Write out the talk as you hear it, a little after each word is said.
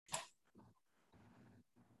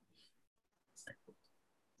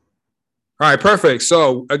All right, perfect.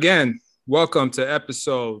 So again, welcome to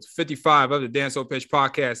episode 55 of the Danso Pitch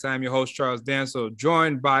Podcast. I'm your host, Charles Danso,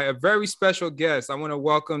 joined by a very special guest. I want to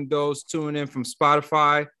welcome those tuning in from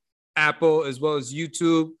Spotify, Apple, as well as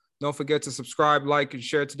YouTube. Don't forget to subscribe, like, and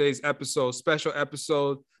share today's episode. Special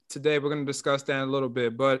episode today. We're going to discuss that in a little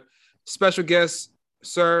bit. But special guest,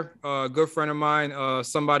 sir, a good friend of mine,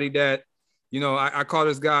 somebody that I call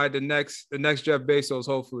this guy the next Jeff Bezos,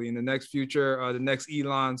 hopefully in the next future, the next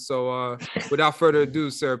Elon. So without further ado,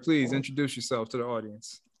 sir, please introduce yourself to the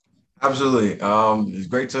audience. Absolutely. It's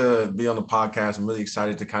great to be on the podcast. I'm really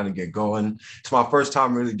excited to kind of get going. It's my first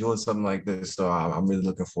time really doing something like this, so I'm really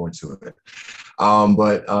looking forward to it.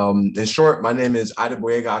 But in short, my name is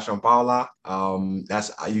Adeboyega Ashampaula.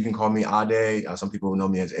 You can call me Ade. Some people know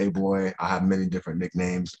me as A-Boy. I have many different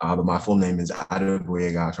nicknames, but my full name is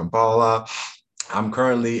Adeboyega Ashampaula. I'm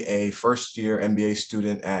currently a first-year MBA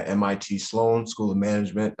student at MIT Sloan School of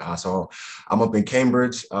Management. So I'm up in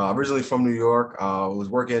Cambridge, originally from New York. I was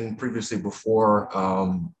working previously before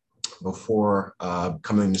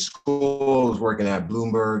coming to school. I was working at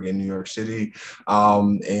Bloomberg in New York City.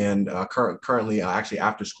 Currently, actually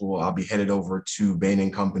after school, I'll be headed over to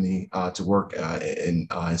Bain & Company to work in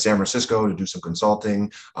San Francisco to do some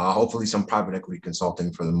consulting, hopefully some private equity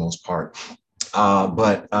consulting for the most part.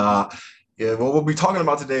 Yeah, what we'll be talking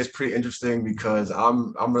about today is pretty interesting because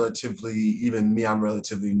I'm relatively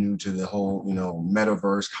new to the whole,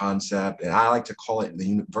 metaverse concept, and I like to call it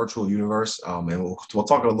the virtual universe. And we'll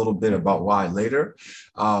talk a little bit about why later.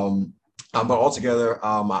 But altogether,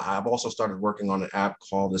 I've also started working on an app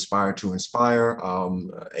called Aspire to Inspire,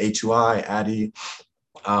 A2I, Addy,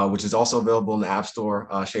 which is also available in the App Store.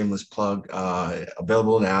 Shameless plug,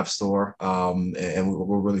 available in the App Store. And what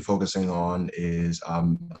we're really focusing on is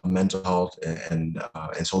mental health and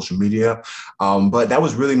social media. But that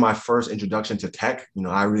was really my first introduction to tech.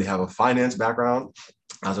 I really have a finance background.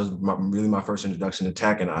 That was really my first introduction to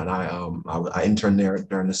tech, and I interned there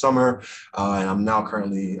during the summer, and I'm now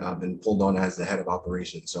currently been pulled on as the head of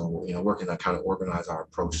operations. So working to kind of organize our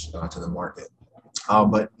approach to the market.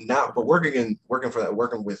 But working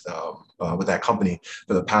with that company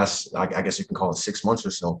for the past, I guess you can call it 6 months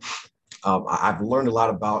or so. I've learned a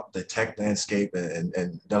lot about the tech landscape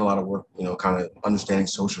and done a lot of work, kind of understanding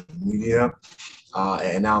social media.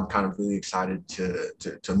 And now I'm kind of really excited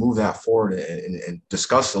to move that forward and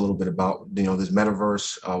discuss a little bit about, this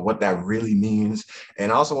metaverse, what that really means.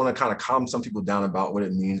 And I also want to kind of calm some people down about what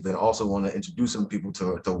it means, but also want to introduce some people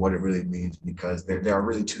to what it really means, because there are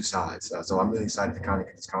really two sides. So I'm really excited to kind of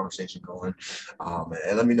get this conversation going.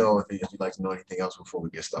 And let me know if you'd like to know anything else before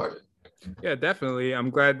we get started. Yeah, definitely.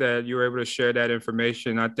 I'm glad that you were able to share that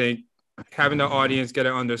information. I think having the audience get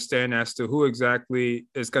an understand as to who exactly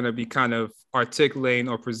is going to be kind of articulating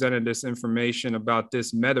or presenting this information about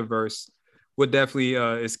this metaverse would definitely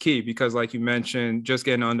is key, because like you mentioned, just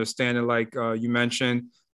getting an understanding, like you mentioned,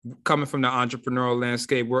 coming from the entrepreneurial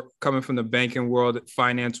landscape, coming from the banking world,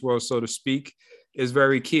 finance world, so to speak, is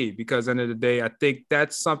very key, because at the end of the day, I think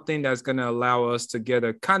that's something that's going to allow us to get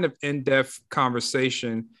a kind of in-depth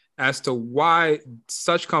conversation as to why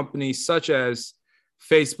such companies such as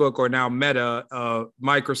Facebook or now Meta,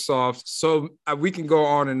 Microsoft. So we can go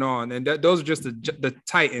on, and those are just the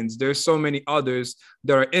titans. There's so many others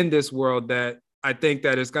that are in this world that I think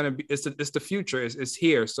that it's going to be, it's the future, it's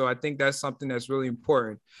here. So I think that's something that's really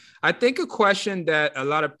important. I think a question that a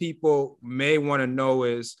lot of people may want to know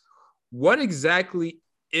is, what exactly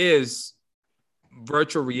is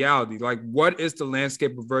virtual reality? Like, what is the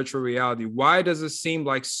landscape of virtual reality? Why does it seem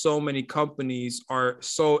like so many companies are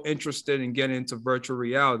so interested in getting into virtual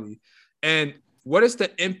reality? And what is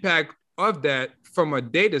the impact of that from a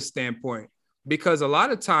data standpoint? Because a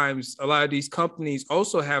lot of times, a lot of these companies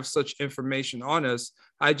also have such information on us.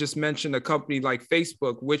 I just mentioned a company like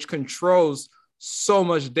Facebook, which controls so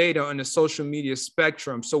much data on the social media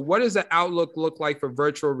spectrum. So what does the outlook look like for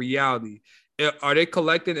virtual reality? Are they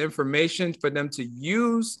collecting information for them to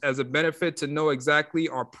use as a benefit to know exactly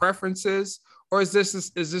our preferences? Or is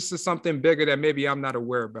this something bigger that maybe I'm not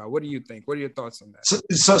aware about? What do you think? What are your thoughts on that?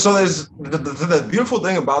 So there's the beautiful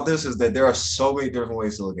thing about this is that there are so many different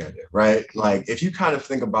ways to look at it, right? Like if you kind of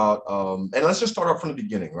think about, and let's just start off from the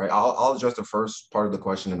beginning, right? I'll address the first part of the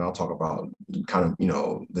question and I'll talk about kind of,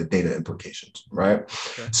 the data implications, right?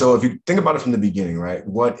 Okay. So if you think about it from the beginning, right?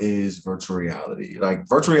 What is virtual reality? Like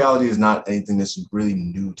virtual reality is not anything that's really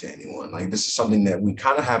new to anyone. Like this is something that we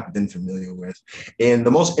kind of have been familiar with. And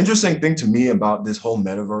the most interesting thing to me about this whole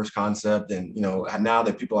metaverse concept, and now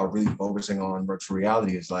that people are really focusing on virtual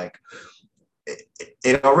reality, is like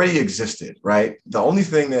it already existed, right? The only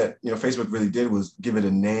thing that, you know, Facebook really did was give it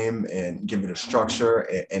a name and give it a structure,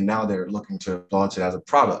 and now they're looking to launch it as a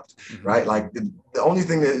product, right? Like the only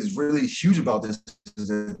thing that is really huge about this is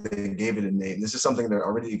that they gave it a name. This is something that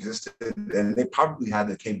already existed, and they probably had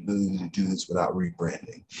the capability to do this without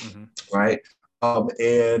rebranding, right?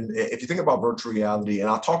 And if you think about virtual reality, and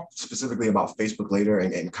I'll talk specifically about Facebook later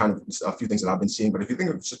and kind of a few things that I've been seeing, but if you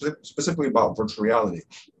think specifically about virtual reality,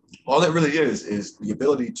 all it really is the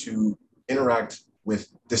ability to interact with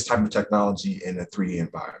this type of technology in a 3D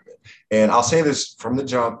environment. And I'll say this from the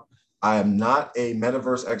jump, I am not a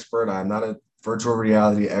metaverse expert. I am not a virtual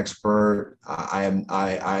reality expert.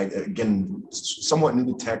 I again, somewhat new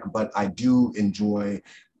to tech, but I do enjoy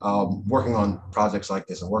working on projects like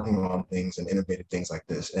this and working on things and innovative things like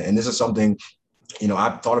this. And this is something, you know,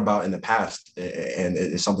 I've thought about in the past, and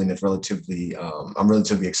it's something that's relatively, I'm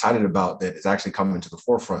relatively excited about, that is actually coming to the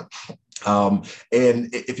forefront. And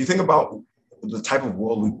if you think about the type of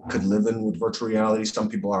world we could live in with virtual reality, some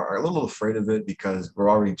people are a little afraid of it because we're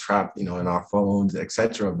already trapped, you know, in our phones,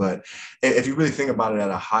 etc. But if you really think about it at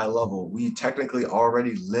a high level, we technically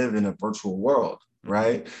already live in a virtual world,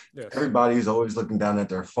 right? Yes. Everybody's always looking down at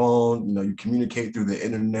their phone. You know, you communicate through the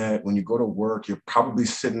internet. When you go to work, you're probably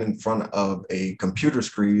sitting in front of a computer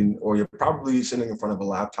screen, or you're probably sitting in front of a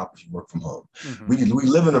laptop if you work from home. We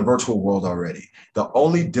live in a virtual world already. The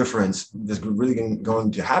only difference that's really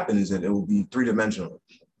going to happen is that it will be three-dimensional,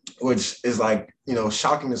 which is like, you know,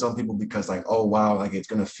 shocking to some people because like, oh, wow, like it's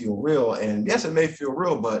going to feel real. And yes, it may feel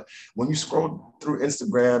real, but when you scroll through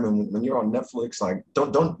Instagram and when you're on Netflix, like,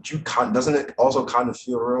 doesn't it also kind of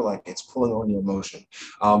feel real? Like it's pulling on your emotion.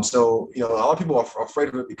 So, you know, a lot of people are afraid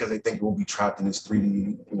of it because they think we'll be trapped in this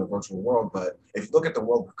 3D, you know, virtual world. But if you look at the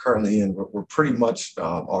world we're currently in, we're pretty much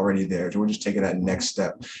already there. So we're just taking that next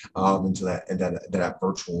step into that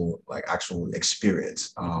virtual, like actual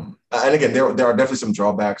experience. And again, there are definitely some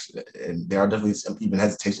drawbacks, and there are definitely some even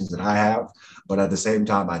hesitations that I have, but at the same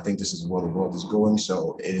time, I think this is where the world is going.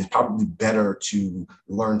 So it is probably better to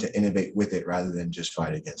learn to innovate with it rather than just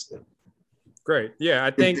fight against it. Great. Yeah,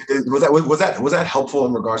 I think was that helpful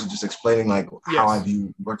in regards to just explaining like how I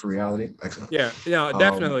view virtual reality? Excellent. Yeah, no,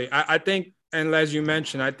 definitely. I think, and as you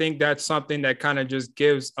mentioned, I think that's something that kind of just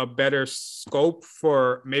gives a better scope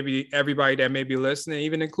for maybe everybody that may be listening,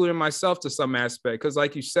 even including myself to some aspect. Because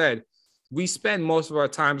like you said, we spend most of our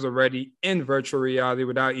times already in virtual reality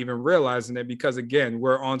without even realizing it, because again,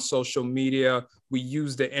 we're on social media. We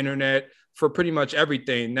use the internet for pretty much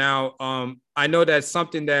everything. Now, I know that's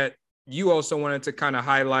something that you also wanted to kind of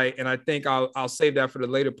highlight, and I think I'll save that for the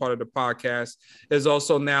later part of the podcast, is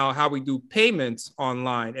also now how we do payments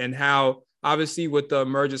online, and how obviously with the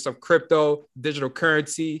emergence of crypto, digital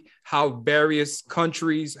currency, how various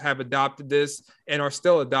countries have adopted this and are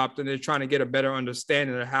still adopting it, trying to get a better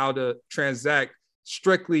understanding of how to transact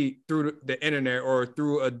strictly through the internet or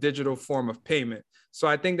through a digital form of payment. So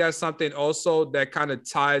I think that's something also that kind of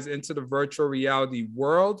ties into the virtual reality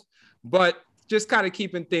world, but just kind of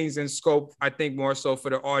keeping things in scope, I think more so for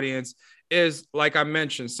the audience, is, like I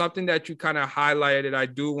mentioned, something that you kind of highlighted, I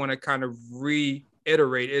do want to kind of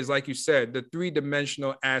reiterate, is, like you said, the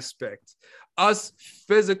three-dimensional aspect. Us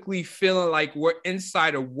physically feeling like we're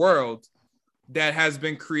inside a world that has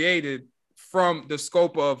been created from the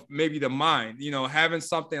scope of maybe the mind, you know, having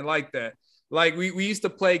something like that. Like we used to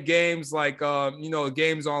play games like, you know,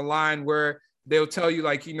 games online where they'll tell you,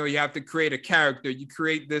 like, you know, you have to create a character, you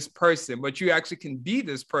create this person, but you actually can be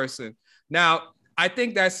this person. Now, I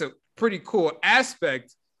think that's a pretty cool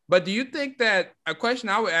aspect, but do you think that, a question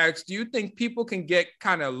I would ask, do you think people can get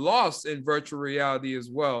kind of lost in virtual reality as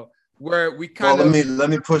well? Where we kind of let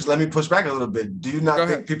me push back a little bit. Do you not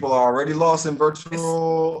think people are already lost in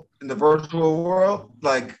the virtual world?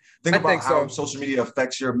 Like, think about how social media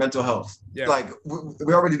affects your mental health. Yeah. Like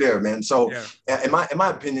we're already there, man. So in my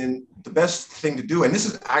opinion, the best thing to do, and this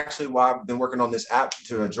is actually why I've been working on this app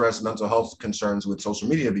to address mental health concerns with social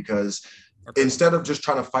media, because instead of just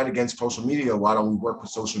trying to fight against social media, why don't we work with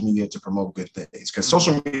social media to promote good things? Because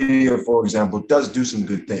social media, for example, does do some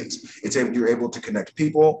good things. You're able to connect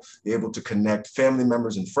people, you're able to connect family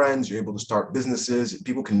members and friends, you're able to start businesses,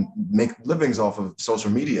 people can make livings off of social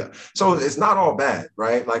media. So it's not all bad,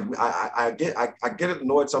 right? Like I get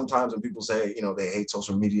annoyed sometimes when people say, you know, they hate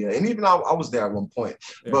social media. And even I was there at one point,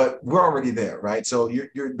 but we're already there, right? So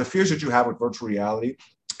the fears that you have with virtual reality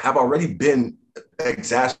have already been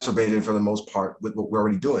exacerbated for the most part with what we're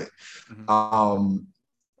already doing. And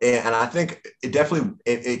I think it definitely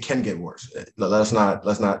it can get worse. Let's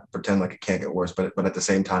not pretend like it can't get worse, but at the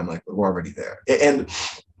same time, like, we're already there. And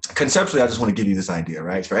conceptually, I just want to give you this idea,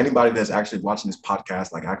 right? For anybody that's actually watching this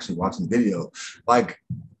podcast, like actually watching the video, like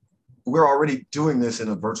we're already doing this in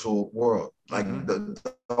a virtual world. Like the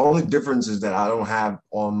only difference is that I don't have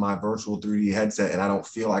on my virtual 3D headset and I don't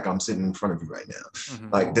feel like I'm sitting in front of you right now.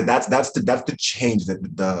 Like that's the change that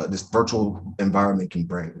this virtual environment can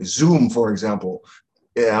bring. Zoom, for example,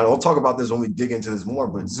 and I'll talk about this when we dig into this more,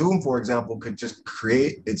 but Zoom, for example, could just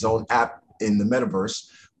create its own app in the metaverse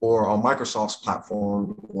or on Microsoft's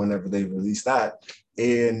platform whenever they release that.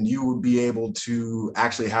 And you would be able to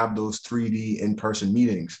actually have those 3D in-person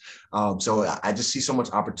meetings. So I just see so much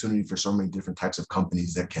opportunity for so many different types of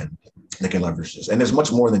companies that can leverage this. And there's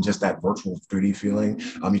much more than just that virtual 3D feeling.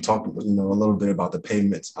 You talked, a little bit about the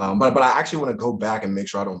payments, but I actually want to go back and make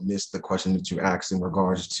sure I don't miss the question that you asked in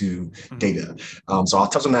regards to data. So I'll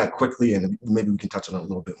touch on that quickly, and maybe we can touch on it a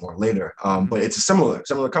little bit more later. But it's a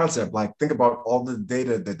similar concept. Like, think about all the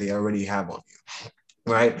data that they already have on you.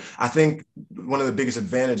 Right. I think one of the biggest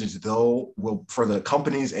advantages, though, for the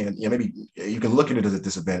companies, and maybe you can look at it as a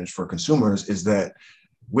disadvantage for consumers, is that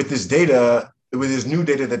with this data, with this new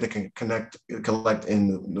data that they can collect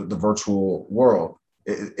in the virtual world,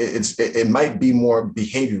 it might be more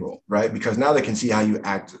behavioral, right? Because now they can see how you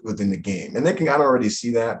act within the game, and they can kind of already see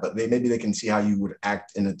that, but maybe they can see how you would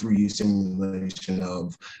act in a 3D simulation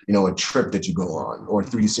of, a trip that you go on, or a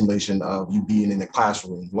 3D simulation of you being in a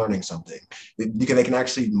classroom learning something. They can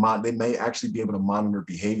actually they may actually be able to monitor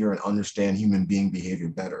behavior and understand human being behavior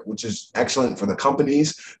better, which is excellent for the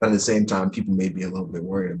companies. But at the same time, people may be a little bit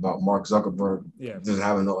worried about Mark Zuckerberg just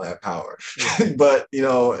having all that power. But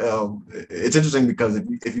it's interesting because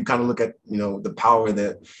if you kind of look at the power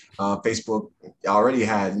that Facebook already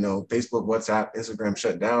had, Facebook, WhatsApp, Instagram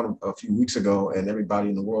shut down a few weeks ago, and everybody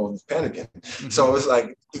in the world is panicking. So it's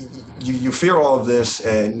like you fear all of this,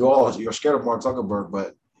 and you're scared of Mark Zuckerberg,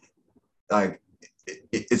 but like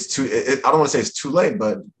it's too. I don't want to say it's too late,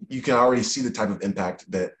 but you can already see the type of impact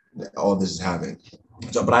that all of this is having.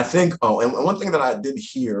 So, but I think, and one thing that I did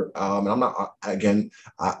hear, and I'm not, again,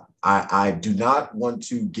 I do not want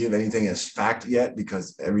to give anything as fact yet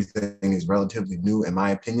because everything is relatively new in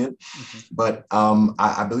my opinion. But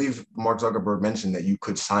I believe Mark Zuckerberg mentioned that you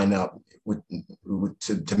could sign up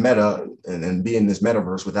to Meta and be in this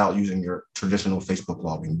metaverse without using your traditional Facebook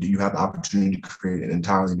login. Do you have the opportunity to create an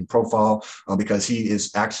entirely new profile? Because he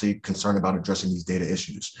is actually concerned about addressing these data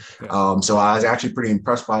issues. So I was actually pretty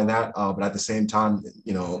impressed by that. But at the same time,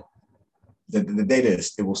 the data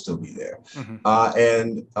it will still be there.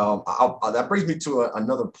 And that brings me to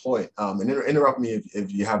another point. And interrupt me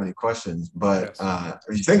if you have any questions. But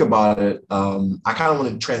if you think about it, I kind of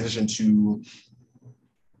want to transition to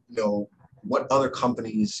what other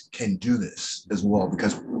companies can do this as well,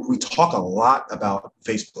 because we talk a lot about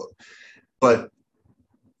Facebook, but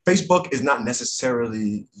Facebook is not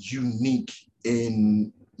necessarily unique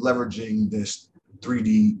in leveraging this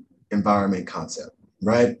 3D environment concept,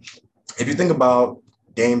 right? If you think about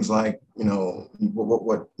games like,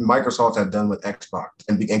 what Microsoft had done with Xbox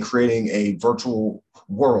and creating a virtual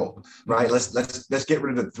world, right? Let's get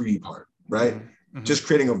rid of the 3D part, right? Just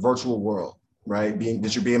creating a virtual world. Right,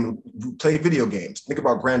 that you're being able to play video games. Think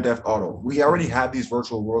about Grand Theft Auto. We already have these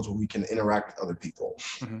virtual worlds where we can interact with other people.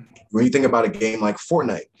 When you think about a game like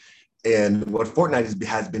Fortnite and what Fortnite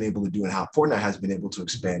has been able to do and how Fortnite has been able to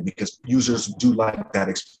expand, because users do like that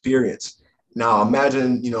experience. Now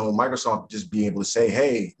imagine, Microsoft just being able to say,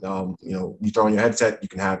 hey, you throw on your headset, you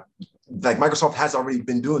can have, like Microsoft has already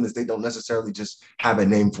been doing this. They don't necessarily just have a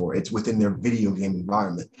name for it. It's within their video game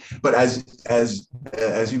environment. But as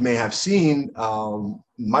you may have seen,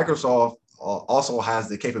 Microsoft also has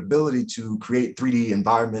the capability to create 3D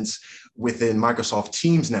environments within Microsoft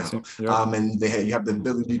Teams now. And you have the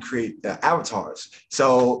ability to create avatars.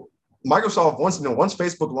 So Microsoft, once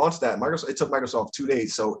Facebook launched that, it took Microsoft 2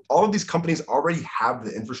 days. So all of these companies already have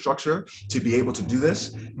the infrastructure to be able to do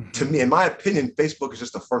this. To me, in my opinion, Facebook is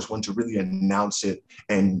just the first one to really announce it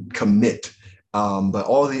and commit. But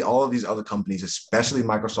all of these other companies, especially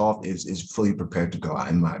Microsoft, is fully prepared to go out,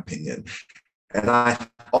 in my opinion. And I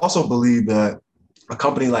also believe that a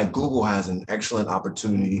company like Google has an excellent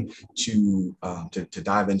opportunity to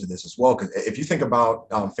dive into this as well. Because if you think about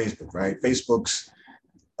Facebook, right? Facebook's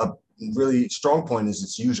a really strong point is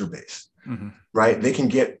its user base, right? They can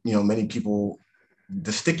get many people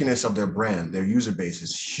the stickiness of their brand, their user base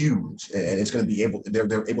is huge, and it's going to be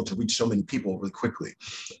they're able to reach so many people really quickly.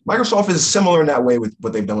 Microsoft is similar in that way with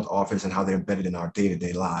what they've done with Office and how they're embedded in our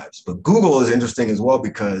day-to-day lives. But Google is interesting as well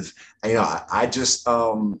because, I just,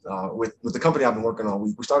 with the company I've been working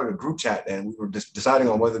on, we started a group chat and we were just deciding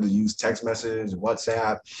on whether to use text message,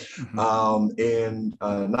 WhatsApp, and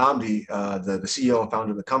Nnamdi, the CEO and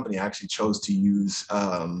founder of the company, actually chose to use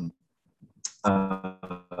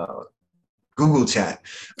Google Chat.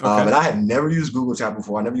 And I had never used Google Chat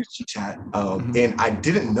before. I never used GChat. And I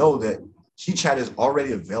didn't know that GChat is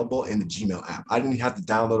already available in the Gmail app. I didn't have to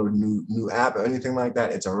download a new app or anything like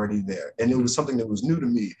that. It's already there. And it was something that was new to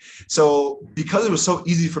me. So because it was so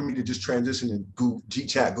easy for me to just transition to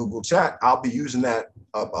GChat, Google Chat, I'll be using that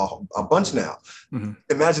a bunch now.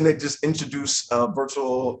 Imagine they just introduce a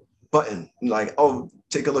virtual button, like, oh,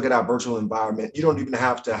 take a look at our virtual environment. You don't even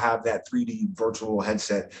have to have that 3D virtual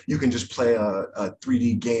headset. You can just play a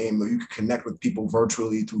 3D game, or you can connect with people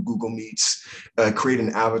virtually through Google Meets, create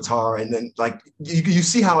an avatar. And then like, you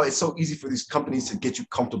see how it's so easy for these companies to get you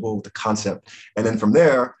comfortable with the concept. And then from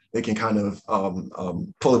there, they can kind of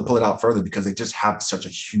pull it out further because they just have such a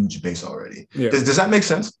huge base already. Yeah. Does that make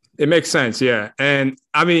sense? It makes sense, yeah. And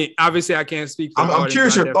I mean, obviously I can't speak for I'm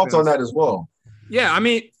curious your thoughts on that as well. Yeah, I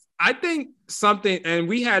mean, I think something, and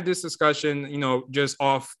we had this discussion, just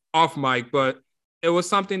off mic, but it was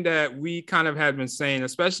something that we kind of had been saying,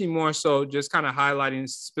 especially more so just kind of highlighting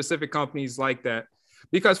specific companies like that.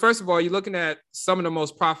 Because first of all, you're looking at some of the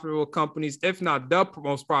most profitable companies, if not the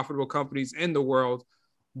most profitable companies in the world,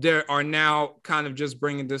 that are now kind of just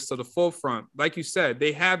bringing this to the forefront. Like you said,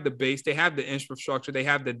 they have the base, they have the infrastructure, they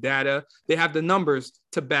have the data, they have the numbers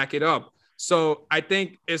to back it up. So I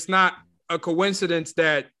think it's not a coincidence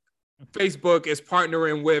that Facebook is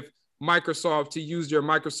partnering with Microsoft to use your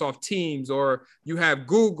Microsoft Teams, or you have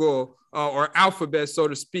Google or Alphabet, so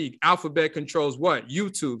to speak. Alphabet controls what?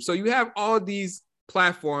 YouTube. So you have all these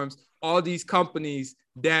platforms, all these companies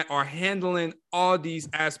that are handling all these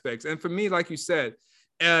aspects. And for me, like you said,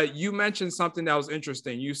 you mentioned something that was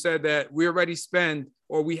interesting. You said that we already spend,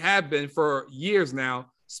 or we have been for years now,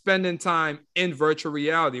 spending time in virtual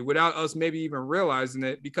reality without us maybe even realizing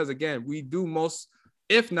it. Because again, we do most,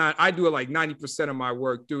 if not, I do it like 90% of my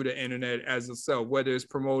work through the internet as itself, whether it's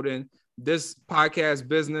promoting this podcast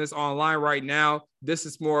business online right now. This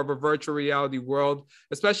is more of a virtual reality world,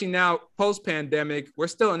 especially now post-pandemic. We're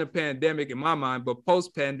still in a pandemic in my mind, but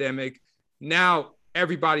post-pandemic, now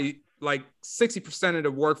everybody, like 60% of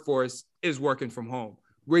the workforce is working from home.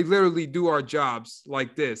 We literally do our jobs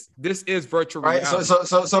like this. This is virtual reality.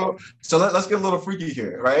 So let's get a little freaky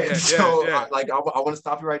here, right? I want to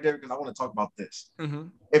stop you right there because I want to talk about this.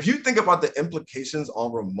 If you think about the implications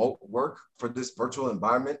on remote work for this virtual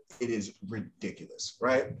environment, it is ridiculous,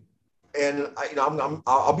 right? And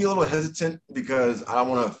I'll be a little hesitant because I don't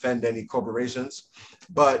want to offend any corporations,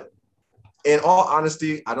 but in all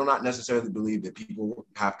honesty, I do not necessarily believe that people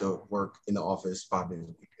have to work in the office 5 days a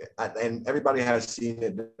week. And everybody has seen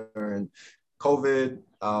it during COVID.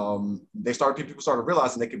 People started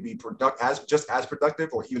realizing they could be just as productive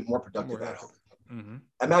or even more productive at home.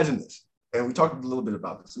 Imagine this. And we talked a little bit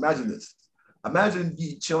about this. Imagine this. Imagine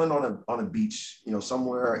you chilling on a beach,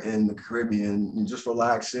 somewhere in the Caribbean, and just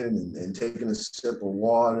relaxing and taking a sip of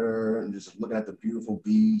water and just looking at the beautiful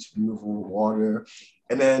beach, beautiful water.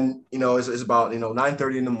 And then, it's about,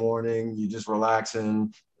 9:30 in the morning, you're just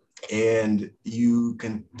relaxing and you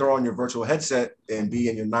can throw on your virtual headset and be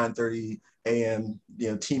in your 9:30 a.m.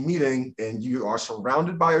 Team meeting, and you are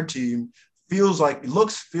surrounded by your team. Feels like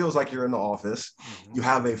you're in the office. You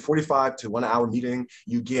have a 45 to 1 hour meeting.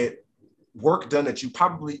 You get work done that you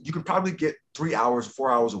can probably get 3 hours,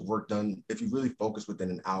 4 hours of work done if you really focus within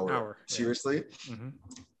an hour. Seriously.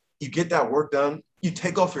 You get that work done, you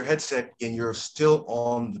take off your headset and you're still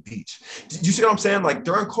on the beach. You see what I'm saying? Like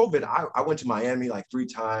during COVID, I went to Miami like 3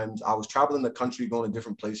 times. I was traveling the country, going to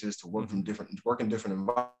different places to work in different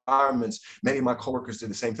environments. Many of my coworkers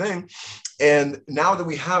did the same thing. And now that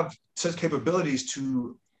we have such capabilities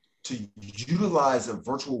to utilize a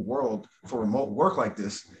virtual world for remote work like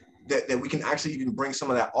this, that we can actually even bring some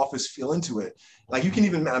of that office feel into it. Like you can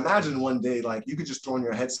even imagine one day, like you could just throw on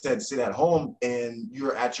your headset, sit at home, and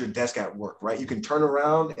you're at your desk at work, right? You can turn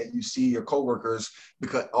around and you see your coworkers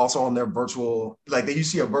because also on their virtual, like you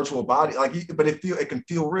see a virtual body, but it can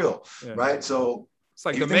feel real, right? So it's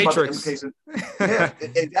like the Matrix. Yeah,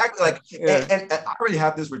 exactly. And I already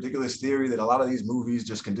have this ridiculous theory that a lot of these movies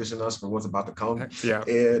just condition us for what's about to come. Yeah.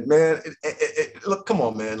 And man, look, come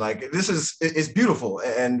on, man. Like it's beautiful.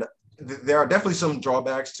 And there are definitely some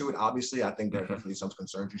drawbacks to it. Obviously, I think there are definitely some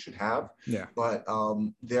concerns you should have. Yeah. But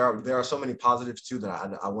there are so many positives too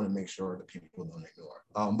that I want to make sure that people don't ignore.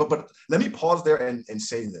 But let me pause there and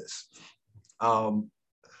say this. I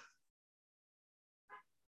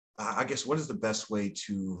guess, what is the best way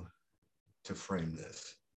to frame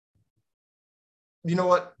this? You know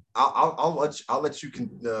what? I'll let you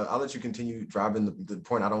continue driving the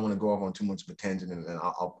point. I don't want to go off on too much of a tangent, and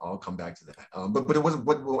I'll come back to that. But it wasn't.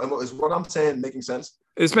 What I'm saying making sense?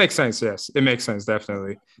 It makes sense. Yes, it makes sense.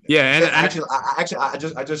 Definitely. Yeah. And I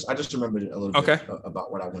just remembered a little bit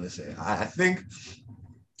about what I want to say. I think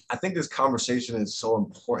this conversation is so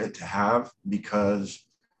important to have because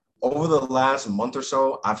over the last month or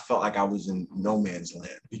so, I felt like I was in no man's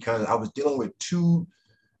land because I was dealing with two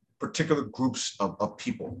particular groups of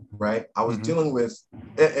people, right? I was dealing with,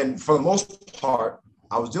 and for the most part,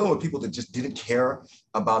 I was dealing with people that just didn't care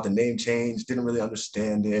about the name change, didn't really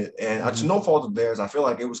understand it. And it's no fault of theirs. I feel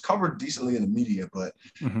like it was covered decently in the media, but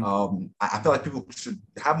I feel like people should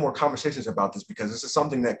have more conversations about this because this is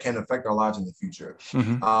something that can affect our lives in the future.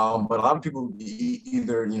 But a lot of people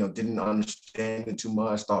either, didn't understand it too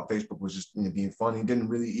much, thought Facebook was just being funny, didn't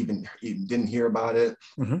really even didn't hear about it.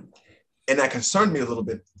 And that concerned me a little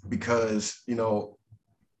bit because,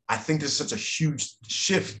 I think there's such a huge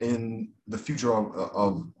shift in the future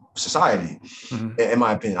of society, in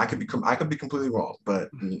my opinion. I could be completely wrong, but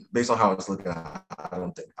based on how it's looking, I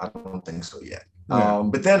don't think so yet. Yeah.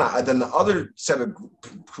 But then the other set of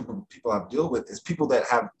group of people I've dealt with is people that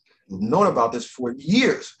have known about this for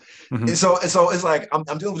years. And so it's like I'm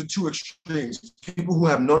dealing with the two extremes. People who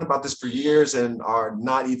have known about this for years and are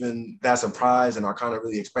not even that surprised and are kind of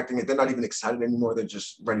really expecting it. They're not even excited anymore. They're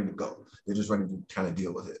just ready to go. They're just ready to kind of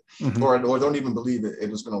deal with it. Or don't even believe it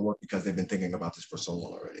was going to work because they've been thinking about this for so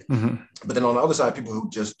long already. But then on the other side, people who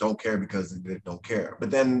just don't care because they don't care.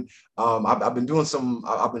 But then I've been doing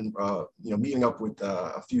meeting up with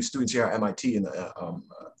a few students here at MIT and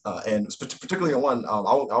particularly one, I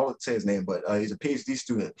won't say his name, but he's a PhD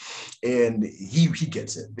student, and he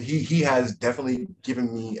gets it. He has definitely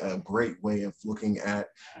given me a great way of looking at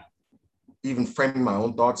even framing my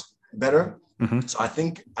own thoughts better. So I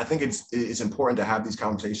think it's important to have these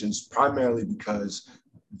conversations primarily because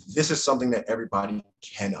this is something that everybody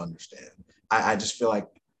can understand. I just feel like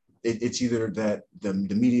it's either that the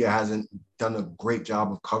media hasn't done a great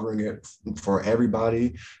job of covering it for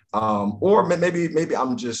everybody, or maybe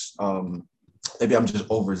I'm just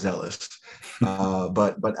overzealous.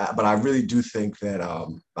 But I really do think that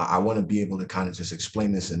I want to be able to kind of just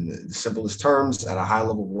explain this in the simplest terms at a high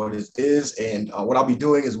level of what it is. And what I'll be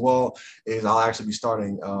doing as well is I'll actually be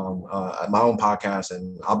starting my own podcast,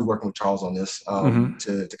 and I'll be working with Charles on this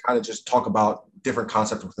to kind of just talk about different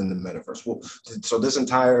concepts within the metaverse. So this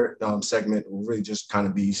entire segment will really just kind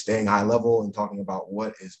of be staying high level and talking about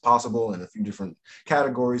what is possible and a few different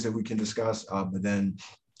categories that we can discuss. But then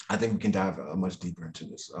I think we can dive much deeper into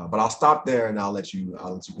this. But I'll stop there and I'll let you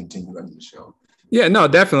continue running the show. Yeah, no,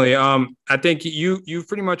 definitely. I think you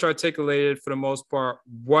pretty much articulated for the most part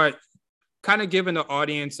what kind of giving the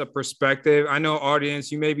audience a perspective. I know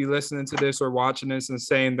audience, you may be listening to this or watching this and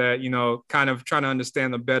saying that, kind of trying to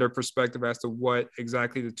understand a better perspective as to what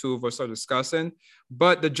exactly the two of us are discussing.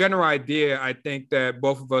 But the general idea, I think that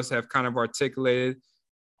both of us have kind of articulated.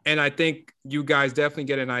 And I think you guys definitely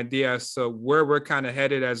get an idea as to where we're kind of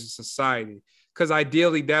headed as a society. Because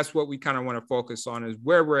ideally, that's what we kind of want to focus on is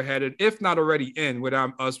where we're headed, if not already in,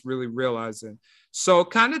 without us really realizing. So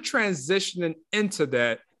kind of transitioning into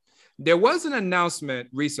that, there was an announcement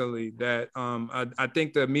recently that I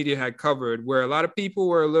think the media had covered where a lot of people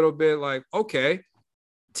were a little bit like, okay,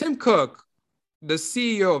 Tim Cook, the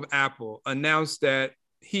CEO of Apple, announced that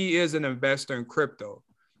he is an investor in crypto.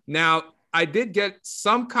 Now, I did get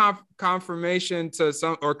some confirmation to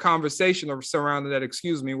some or conversation surrounding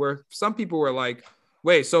that, where some people were like,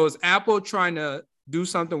 wait, so is Apple trying to do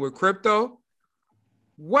something with crypto?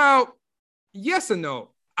 Well, yes and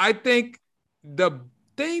no. I think the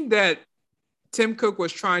thing that Tim Cook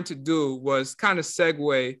was trying to do was kind of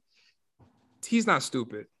segue. He's not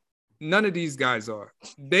stupid. None of these guys are.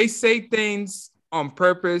 They say things on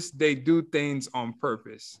purpose. They do things on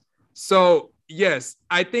purpose. So yes,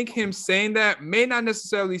 I think him saying that may not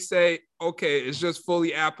necessarily say, okay, it's just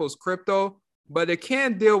fully Apple's crypto, but it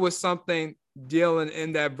can deal with something dealing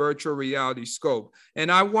in that virtual reality scope.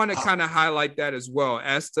 And I want to kind of highlight that as well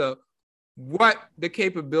as to what the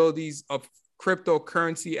capabilities of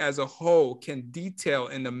cryptocurrency as a whole can detail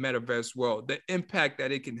in the metaverse world, the impact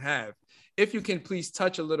that it can have. If you can please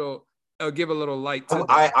touch a little, give a little light to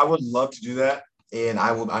I would love to do that. And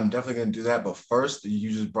I'm definitely going to do that. But first,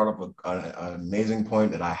 you just brought up an amazing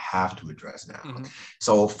point that I have to address now. Mm-hmm.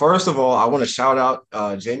 So first of all, I want to shout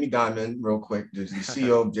out Jamie Dimon real quick, the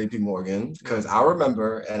CEO of JP Morgan, because I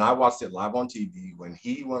remember, and I watched it live on TV, when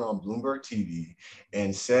he went on Bloomberg TV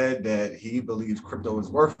and said that he believes crypto is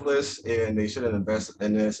worthless and they shouldn't invest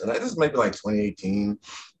in this. And this is maybe like 2018.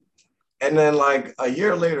 And then like a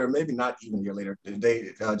year later, maybe not even a year later,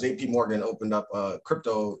 JP Morgan opened up a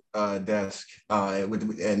crypto desk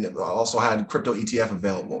and also had crypto ETF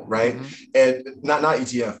available, right? Mm-hmm. And not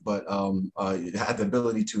ETF, but it had the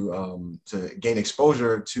ability to gain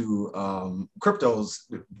exposure to cryptos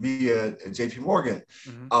via JP Morgan.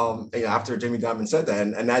 Mm-hmm. After Jamie Dimon said that,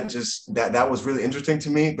 and that was really interesting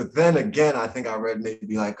to me. But then again, I think I read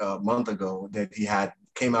maybe like a month ago that he had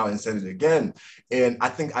came out and said it again. And I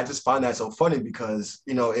think I just find that so funny because,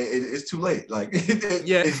 it's too late. Like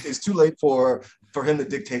it's too late for him to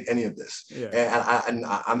dictate any of this. Yeah.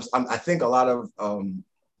 I think a lot of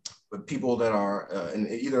people that are in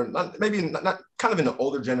either not kind of in the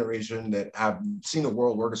older generation that have seen the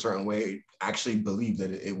world work a certain way actually believe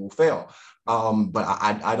that it will fail. But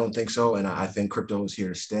I don't think so. And I think crypto is here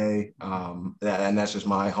to stay. And that's just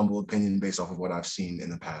my humble opinion based off of what I've seen in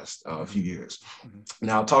the past few years. Mm-hmm.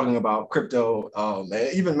 Now, talking about crypto,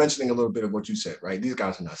 and even mentioning a little bit of what you said, right? These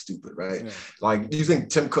guys are not stupid, right? Yeah. Like, do you think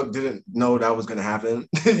Tim Cook didn't know that was going to happen?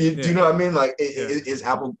 Do you know what I mean? Like, is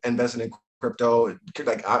Apple investing in crypto?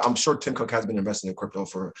 Like, I'm sure Tim Cook has been investing in crypto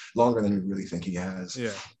for longer than we really think he has.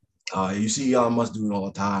 Yeah. You see Elon Musk do it all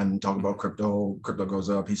the time, talk about crypto goes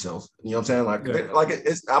up, he sells. You know what I'm saying? Like,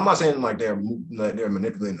 I'm not saying like they're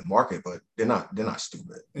manipulating the market, but they're not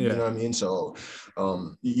stupid. Yeah. You know what I mean? So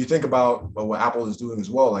you think about what Apple is doing as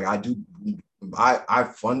well. Like I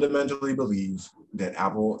fundamentally believe that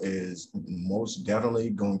Apple is most definitely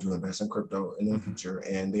going to invest in crypto in the future,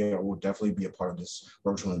 and they will definitely be a part of this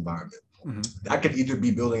virtual environment. That could either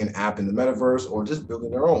be building an app in the metaverse or just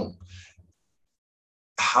building their own.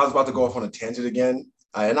 I was about to go off on a tangent again,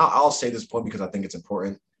 and I'll say this point because I think it's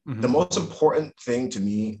important. The most important thing to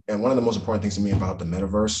me, and one of the most important things to me about the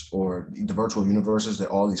metaverse or the virtual universes that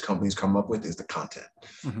all these companies come up with is the content,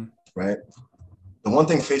 right? The one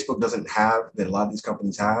thing Facebook doesn't have that a lot of these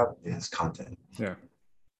companies have is content. Yeah.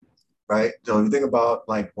 Right. So you think about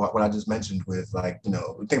like what I just mentioned with like,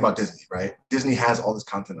 think about Disney, right? Disney has all this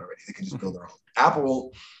content already. They can just build their own.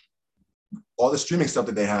 Apple, all the streaming stuff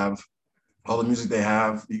that they have, all the music they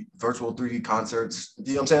have, the virtual 3D concerts, you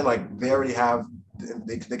know what I'm saying? Like they already have,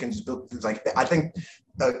 they can just build, like, I think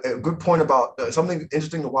a good point about something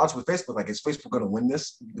interesting to watch with Facebook, like, is Facebook going to win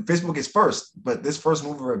this? Facebook is first, but this first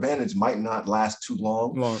mover advantage might not last too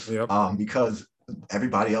long. Because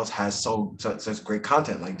everybody else has such great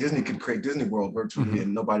content. Like Disney could create Disney World virtually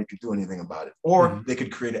and nobody could do anything about it. Or they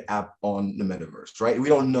could create an app on the metaverse, right? We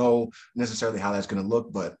don't know necessarily how that's going to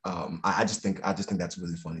look, but I just think that's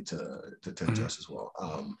really funny to address as well.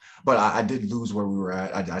 But I did lose where we were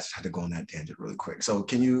at. I just had to go on that tangent really quick. So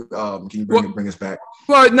can you bring us back?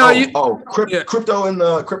 Well, no, crypto in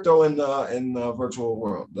the virtual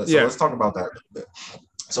world. So let's talk about that a little bit.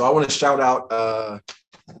 So I want to shout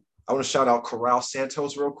out Corral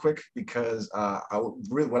Santos real quick because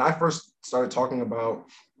when I first started talking about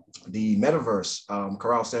the metaverse,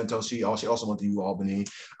 Corral Santos, she also went to UAlbany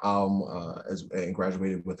and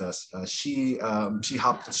graduated with us. She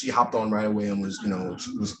hopped on right away and was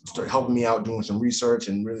helping me out doing some research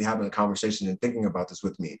and really having a conversation and thinking about this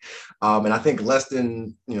with me. And I think less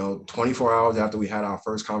than 24 hours after we had our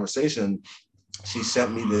first conversation, she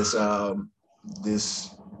sent me this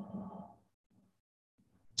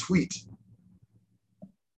tweet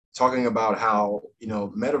talking about how the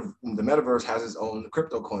metaverse has its own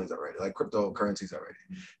crypto coins already, like cryptocurrencies already.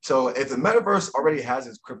 So if the metaverse already has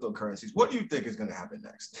its cryptocurrencies, what do you think is going to happen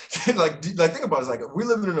next? like think about it, it's like we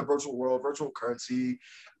live in a virtual world, virtual currency,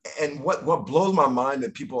 and what blows my mind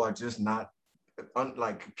that people are just not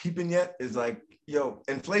peeping yet is like,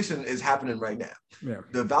 inflation is happening right now. Yeah.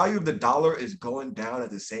 The value of the dollar is going down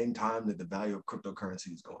at the same time that the value of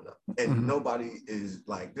cryptocurrency is going up. And nobody is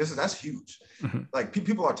like, that's huge. Like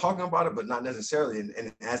people are talking about it, but not necessarily.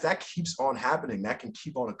 And as that keeps on happening, that can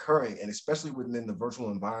keep on occurring. And especially within the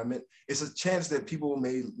virtual environment, it's a chance that people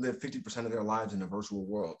may live 50% of their lives in a virtual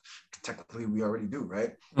world. Technically, we already do,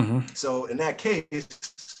 right? So in that case,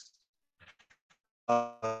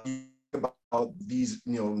 about these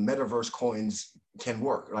metaverse coins can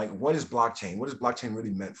work. Like, what is blockchain? What is blockchain really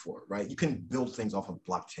meant for, right? You can build things off of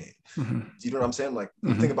blockchain. Do you know what I'm saying? Like,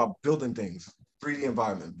 you think about building things, 3D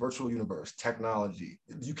environment, virtual universe, technology.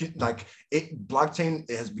 You can blockchain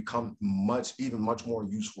has become much more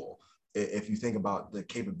useful if you think about the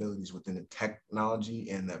capabilities within the technology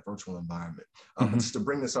and that virtual environment. But just to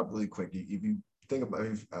bring this up really quick, if you think about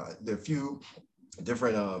there are a few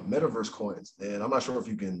different metaverse coins, and I'm not sure if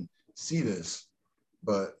you can see this,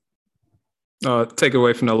 but take it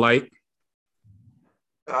away from the light.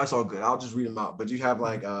 That's all good. I'll just read them out. But you have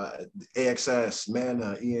like AXS,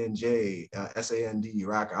 Mana, ENJ, SAND,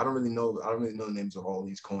 Rack. I don't really know the names of all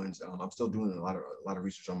these coins. I'm still doing a lot of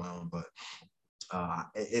research on my own, but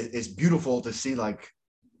it's beautiful to see like,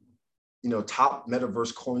 you know, top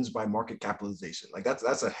metaverse coins by market capitalization. Like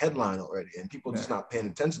that's a headline already, and people just not paying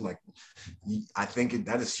attention. Like, I think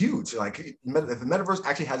that is huge. Like, if the metaverse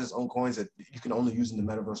actually has its own coins that you can only use in the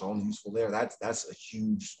metaverse or only useful there, that's a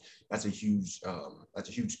huge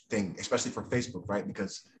thing, especially for Facebook, right?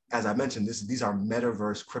 Because as I mentioned, these are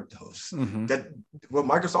metaverse cryptos. That what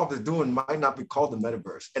Microsoft is doing might not be called the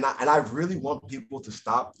metaverse, and I really want people to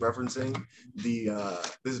stop referencing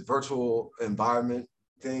this virtual environment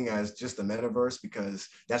thing as just the metaverse, because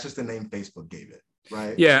that's just the name Facebook gave it,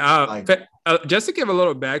 right? Yeah. Just to give a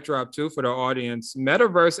little backdrop too for the audience,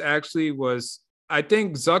 metaverse actually was, I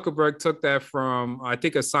think Zuckerberg took that from, I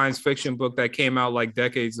think, a science fiction book that came out like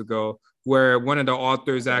decades ago, where one of the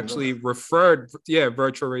authors actually referred,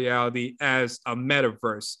 virtual reality as a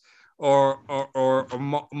metaverse or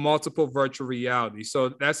multiple virtual reality. So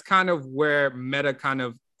that's kind of where meta kind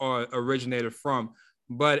of originated from.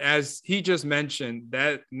 But as he just mentioned,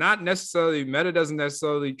 that not necessarily, meta doesn't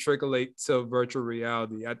necessarily triculate to virtual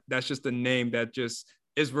reality. That's just the name that just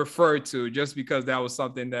is referred to, just because that was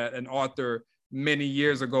something that an author many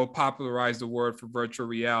years ago popularized the word for virtual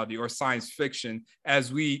reality, or science fiction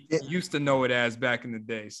as we used to know it as back in the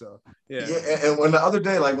day. So and when the other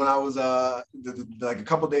day, like when I was like a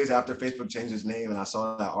couple of days after Facebook changed its name, and I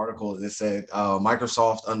saw that article that said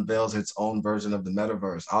Microsoft unveils its own version of the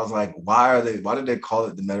metaverse, I was like, why did they call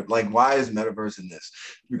it the meta? Like, why is metaverse in this?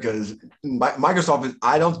 Because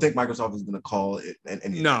I don't think Microsoft is going to call it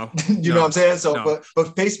anything. No. You know what I'm saying? So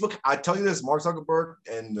but Facebook, I tell you this, Mark Zuckerberg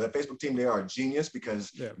and the Facebook team, they are genius,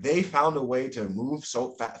 because they found a way to move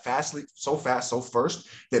so fast, so first,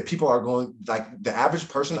 that people are going, like, the average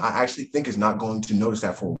person, I actually think, is not going to notice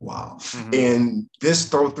that for a while. And this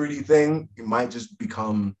Throw 3D thing, it might just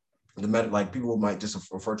become the meta, like people might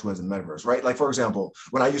just refer to as a metaverse, right? Like, for example,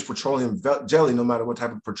 when I use petroleum jelly, no matter what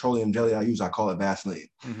type of petroleum jelly I use, I call it Vaseline.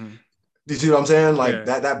 Do you see what I'm saying? Like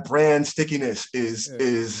that brand stickiness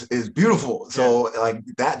is beautiful. So like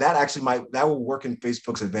that actually that will work in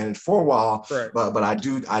Facebook's advantage for a while. Right. But I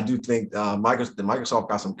do think Microsoft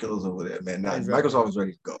got some killers over there, man. Now, Microsoft is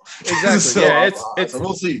ready to go. Exactly. So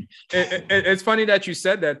we'll see. It's funny that you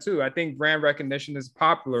said that too. I think brand recognition is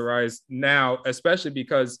popularized now, especially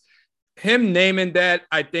because him naming that,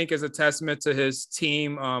 I think, is a testament to his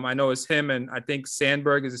team. I know it's him, and I think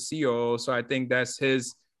Sandberg is a COO. So I think that's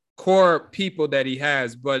his core people that he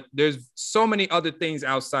has, but there's so many other things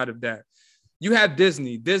outside of that. You have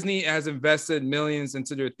Disney. Disney has invested millions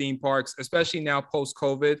into their theme parks, especially now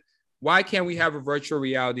post-COVID. Why can't we have a virtual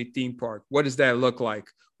reality theme park? What does that look like?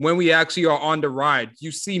 When we actually are on the ride,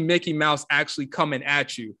 you see Mickey Mouse actually coming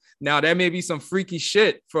at you. Now, that may be some freaky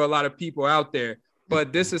shit for a lot of people out there,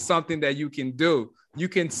 but this is something that you can do. You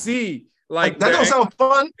can see, like, that don't sound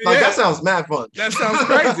fun. Like, that sounds mad fun. That sounds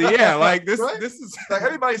crazy. Yeah, like this. Right? This is like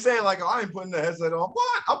everybody's saying, like, oh, I ain't putting the headset on.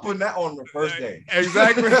 What? I'm putting that on the first day.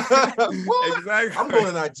 Exactly. What? Exactly. I'm going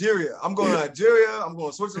to Nigeria. I'm going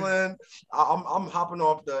to Switzerland. I'm hopping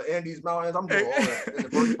off the Andes Mountains. I'm doing all that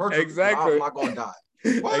in the first exactly. I'm not going to die.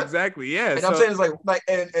 What? Exactly. Yeah. And I'm saying, it's like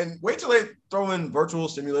and wait till they throw in virtual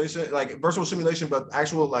simulation, but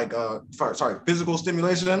actual physical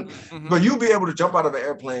stimulation. But you'll be able to jump out of an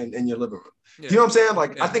airplane in your living room. You know what I'm saying?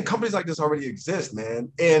 Like, I think companies like this already exist,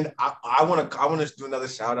 man. And I want to do another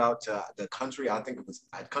shout out to the country. I think it was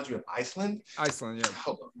the country of Iceland. Iceland, yeah.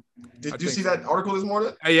 Hold on. Did you see that article this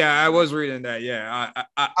morning? Yeah, I was reading that. Yeah.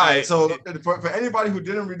 All right. So for anybody who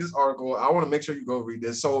didn't read this article, I want to make sure you go read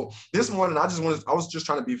this. So this morning, I was just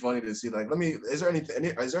trying to be funny to see, like, is there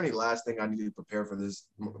any last thing I need to prepare for this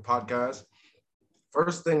podcast?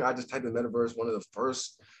 First thing, I just typed in metaverse. One of the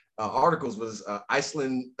first articles was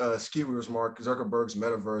Iceland skiers Mark Zuckerberg's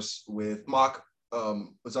metaverse with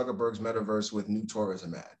Zuckerberg's metaverse with new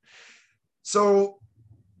tourism ad. So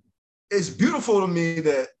it's beautiful to me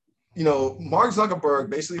that, you know, Mark Zuckerberg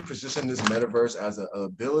basically positioned this metaverse as an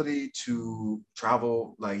ability to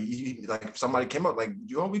travel. Like, like somebody came up, like,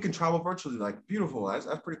 we can travel virtually. Like, beautiful. That's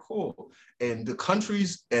pretty cool. And the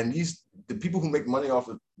countries and the people who make money off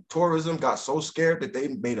of tourism got so scared that they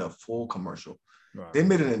made a full commercial. Right. They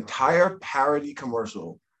made an entire parody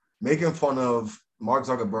commercial making fun of Mark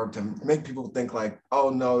Zuckerberg to make people think like, oh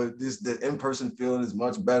no, the in-person feeling is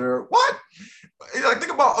much better. What? Like,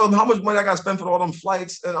 think about how much money I got to spend for all them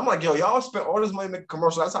flights. And I'm like, yo, y'all spent all this money to make a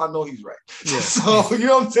commercial. That's how I know he's right. Yeah. So, you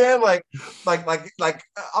know what I'm saying? Like,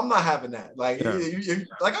 I'm not having that. Like, this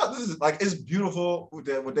is like, it's beautiful what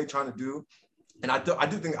they're trying to do. And I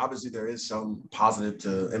do think obviously there is some positive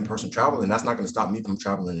to in-person travel, and that's not going to stop me from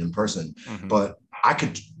traveling in person. Mm-hmm. But I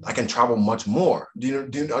can travel much more. Do you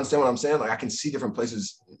understand what I'm saying? Like, I can see different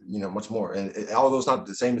places, much more. And although it's not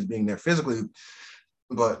the same as being there physically,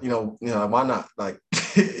 but why not? Like,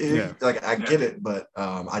 like I get it, but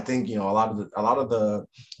I think a lot of the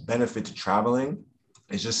benefit to traveling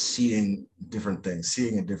is just seeing different things,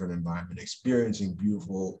 seeing a different environment, experiencing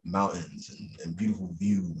beautiful mountains and beautiful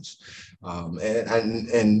views.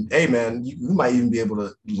 And hey, man, you might even be able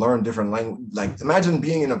to learn different language. Like, imagine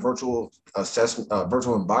being in a virtual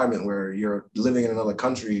environment where you're living in another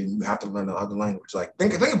country and you have to learn another language. Like,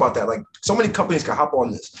 think about that. Like, so many companies can hop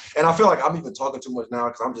on this. And I feel like I'm even talking too much now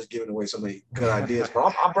because I'm just giving away so many good ideas.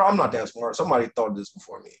 But I'm not that smart. Somebody thought of this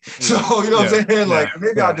before me. So, what I'm saying? Like,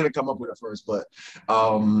 maybe I didn't come up with it first, but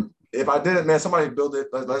if I did it, man, somebody build it.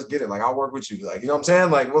 Let's get it. Like, I'll work with you. Like, you know what I'm saying?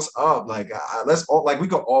 Like, what's up? Like, let's all, like, we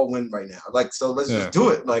could all win right now. Like, so let's just do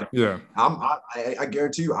it. Like, I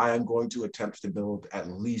guarantee you, I am going to attempt to build at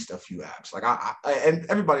least a few apps. Like, and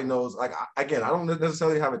everybody knows, like, again, I don't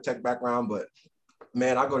necessarily have a tech background, but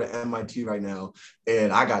man, I go to MIT right now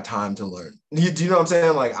and I got time to learn. Do you know what I'm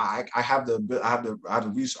saying? Like, I have the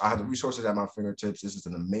resources at my fingertips. This is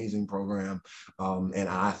an amazing program. And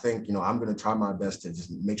I think, I'm going to try my best to just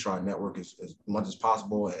make sure I network as much as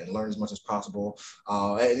possible and learn as much as possible.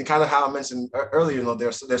 And kind of how I mentioned earlier,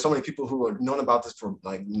 there's so many people who have known about this for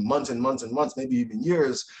like months and months and months, maybe even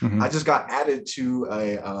years. Mm-hmm. I just got added to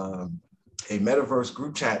a metaverse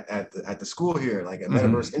group chat at the school here, like a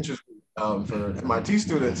metaverse interest group. For MIT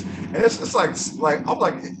students, and it's like I'm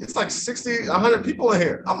like, it's like 60, 100 people in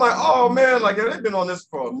here. I'm like, oh man, like they've been on this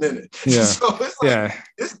for a minute. Yeah. So it's like,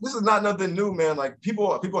 this is not nothing new, man. Like,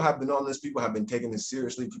 people have been on this. People have been taking this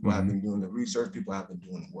seriously. People have been doing the research. People have been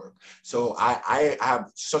doing the work. So I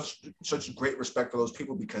have such great respect for those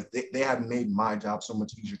people because they have made my job so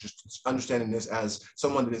much easier. Just understanding this as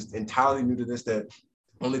someone that is entirely new to this, that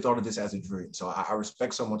only thought of this as a dream. So I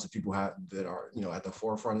respect so much of people that are at the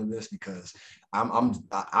forefront of this, because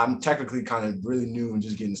I'm technically kind of really new and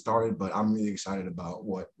just getting started, but I'm really excited about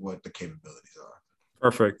what the capabilities are.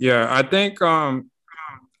 Perfect. Yeah, I think I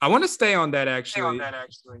want to stay on that actually.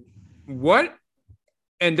 What,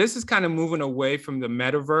 and this is kind of moving away from the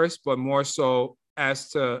metaverse, but more so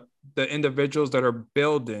as to the individuals that are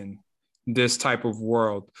building this type of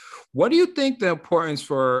world. What do you think the importance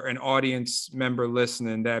for an audience member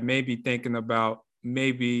listening that may be thinking about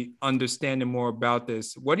maybe understanding more about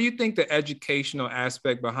this? What do you think the educational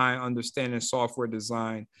aspect behind understanding software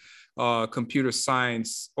design, computer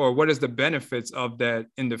science, or what is the benefits of that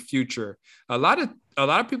in the future? A lot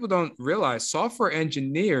of people don't realize software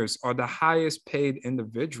engineers are the highest paid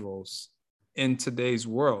individuals in today's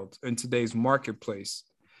world, in today's marketplace.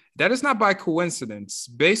 That is not by coincidence.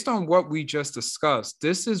 Based on what we just discussed,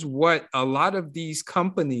 this is what a lot of these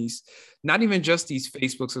companies, not even just these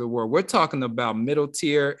Facebooks of the world, we're talking about middle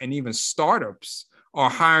tier and even startups are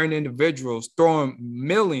hiring individuals, throwing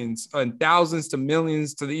millions and thousands to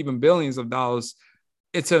millions to even billions of dollars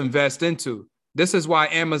to invest into. This is why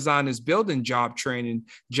Amazon is building job training,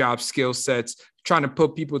 job skill sets, trying to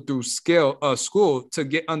put people through school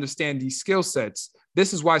to understand these skill sets.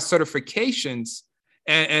 This is why certifications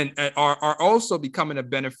and are also becoming a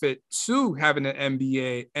benefit to having an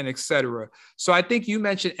MBA and et cetera. So I think you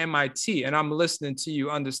mentioned MIT, and I'm listening to you,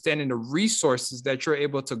 understanding the resources that you're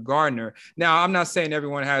able to garner. Now, I'm not saying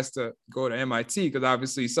everyone has to go to MIT, because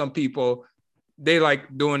obviously some people, they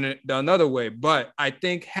like doing it the another way. But I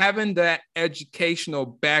think having that educational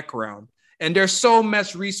background, and there's so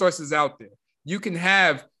much resources out there. You can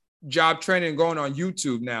have job training going on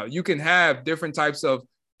YouTube now. You can have different types of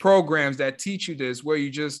programs that teach you this, where you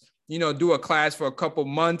just, do a class for a couple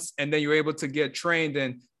months and then you're able to get trained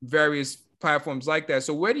in various platforms like that.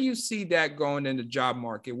 So where do you see that going in the job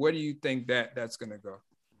market? Where do you think that's going to go?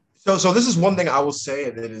 So this is one thing I will say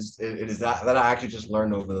that it is that I actually just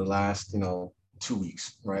learned over the last, 2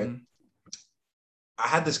 weeks, right? Mm-hmm. I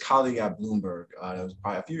had this colleague at Bloomberg that was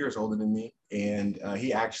probably a few years older than me. And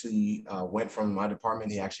he actually went from my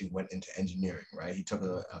department, he actually went into engineering, right? He took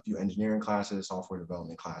a few engineering classes, software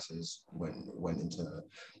development classes, went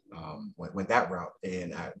that route,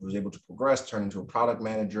 and I was able to progress, turn into a product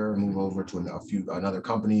manager, move over to another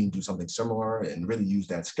company, do something similar, and really use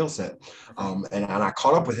that skill set. And I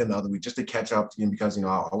caught up with him the other week just to catch up, because,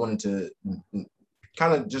 I wanted to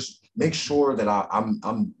kind of just make sure that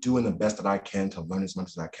I'm doing the best that I can to learn as much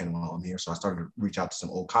as I can while I'm here. So I started to reach out to some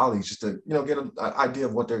old colleagues just to, get an idea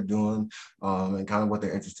of what they're doing, and kind of what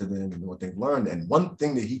they're interested in and what they've learned. And one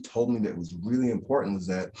thing that he told me that was really important was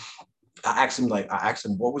that I asked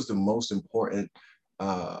him what was the most important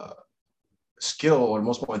skill or the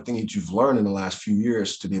most important thing that you've learned in the last few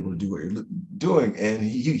years to be able to do what you're doing. And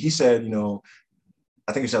he said,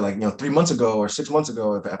 I think he said 3 months ago or 6 months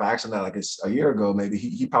ago, if I asked him that like it's a year ago, maybe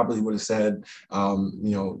he probably would have said,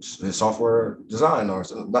 software design or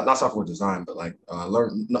not software design, but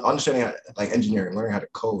understanding engineering, learning how to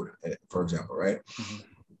code, for example, right? Mm-hmm.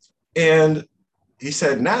 And he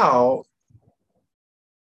said now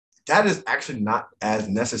that is actually not as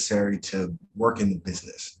necessary to work in the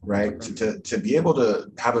business, right? To be able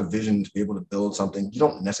to have a vision, to be able to build something, you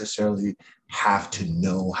don't necessarily have to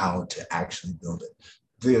know how to actually build it.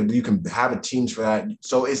 You can have teams for that.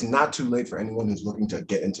 So it's not too late for anyone who's looking to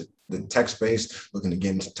get into the tech space, looking to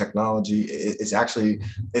get into technology. It's actually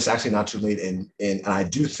not too late. And I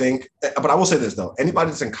do think, but I will say this though,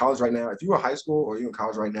 anybody that's in college right now, if you're in high school or you're in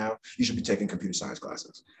college right now, you should be taking computer science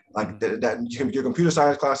classes. Your computer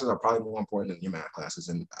science classes are probably more important than your math classes.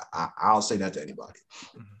 And I'll say that to anybody,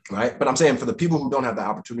 right? But I'm saying for the people who don't have the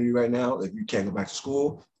opportunity right now, if you can't go back to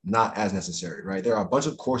school, not as necessary, right? There are a bunch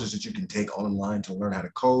of courses that you can take online to learn how to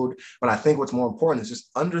code. But I think what's more important is just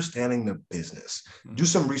understanding the business. Do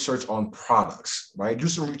some research on products, right? Do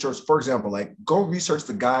some research, for example, go research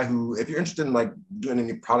the guy who, if you're interested in doing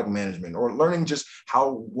any product management or learning just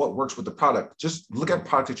what works with the product, just look at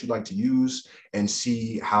products that you like to use and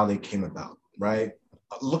see how they came about, right?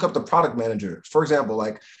 Look up the product manager. For example,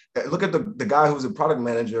 look at the guy who's a product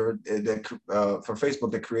manager for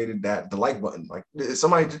Facebook that created the like button.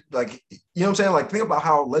 Somebody you know what I'm saying? Think about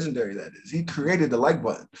how legendary that is. He created the like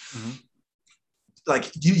button. Mm-hmm.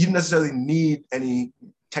 You necessarily need any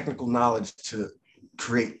technical knowledge to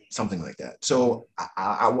create something like that. So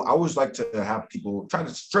I always like to have people try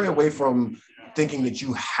to stray away from thinking that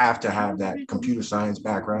you have to have that computer science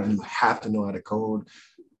background and you have to know how to code.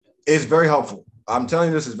 It's very helpful. I'm telling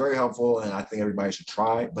you, this is very helpful, and I think everybody should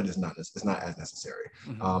try, but it's not as necessary.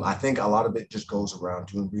 Mm-hmm. I think a lot of it just goes around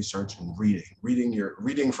doing research and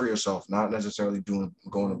reading for yourself, not necessarily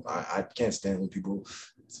I can't stand when people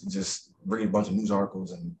just read a bunch of news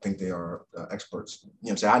articles and think they are experts.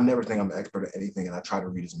 I never think I'm an expert at anything, and I try to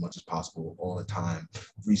read as much as possible all the time,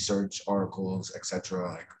 research articles,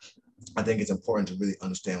 etc. I think it's important to really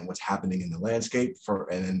understand what's happening in the landscape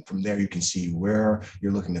and then from there you can see where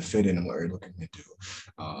you're looking to fit in and what you're looking to do.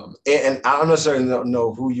 And I don't necessarily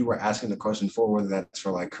know who you were asking the question for, whether that's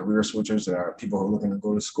for career switchers that are people who are looking to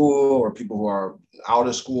go to school or people who are out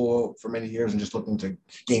of school for many years and just looking to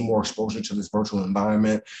gain more exposure to this virtual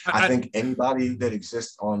environment. I think anybody that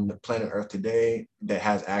exists on the planet Earth today that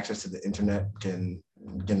has access to the internet can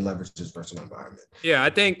leverage this virtual environment. Yeah, I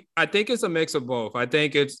think it's a mix of both. I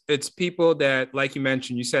think it's people that, like you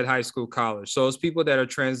mentioned, you said high school, college. So it's people that are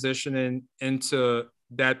transitioning into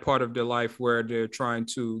that part of their life where they're trying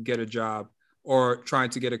to get a job or trying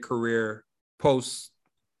to get a career post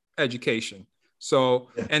education. So,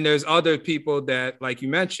 and there's other people that, like you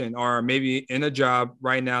mentioned, are maybe in a job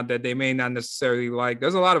right now that they may not necessarily like.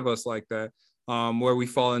 There's a lot of us like that, where we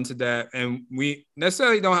fall into that, and we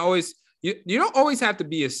necessarily don't always. You don't always have to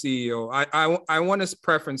be a CEO. I want to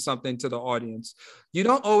preference something to the audience. You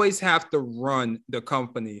don't always have to run the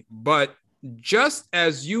company, but just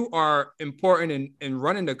as you are important in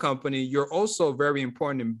running the company, you're also very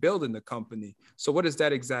important in building the company. So what does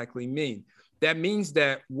that exactly mean? That means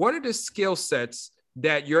that what are the skill sets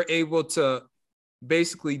that you're able to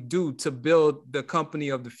basically do to build the company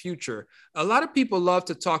of the future? A lot of people love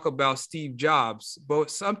to talk about Steve Jobs,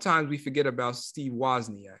 but sometimes we forget about Steve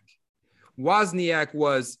Wozniak. Wozniak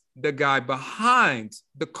was the guy behind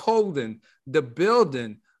the coding, the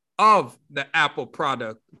building of the Apple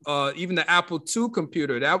product, even the Apple II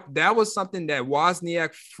computer. That was something that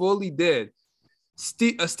Wozniak fully did.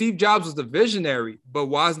 Steve Jobs was the visionary, but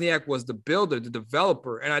Wozniak was the builder, the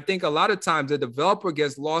developer. And I think a lot of times the developer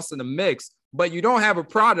gets lost in the mix, but you don't have a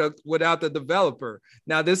product without the developer.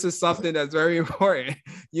 Now, this is something that's very important.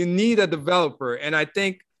 You need a developer. And I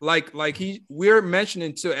think we're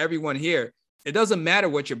mentioning to everyone here, it doesn't matter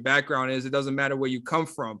what your background is. It doesn't matter where you come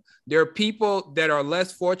from. There are people that are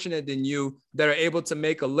less fortunate than you that are able to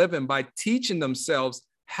make a living by teaching themselves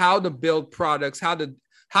how to build products, how to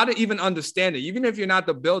even understand it. Even if you're not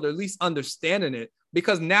the builder, at least understanding it,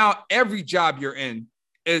 because now every job you're in,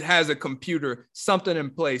 it has a computer, something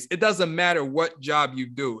in place. It doesn't matter what job you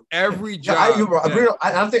do. Every job.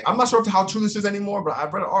 I think I'm not sure how true this is anymore, but I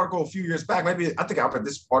read an article a few years back. Maybe I think I read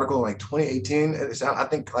this article in like 2018. I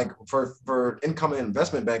think like for incoming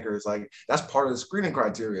investment bankers, like that's part of the screening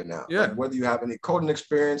criteria now. Yeah. Like whether you have any coding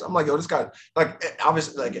experience. I'm like, yo, this guy, like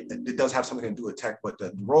obviously, like it does have something to do with tech, but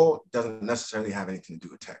the role doesn't necessarily have anything to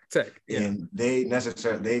do with tech. Yeah. And they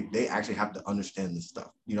actually have to understand this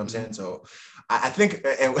stuff. You know what I'm saying? So I think,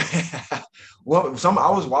 and well,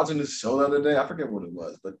 I was watching this show the other day. I forget what it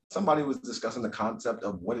was, but somebody was discussing the concept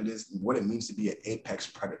of what it means to be an apex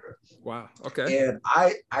predator. Wow. Okay. And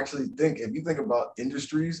I actually think if you think about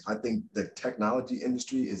industries, I think the technology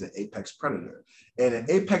industry is an apex predator. And an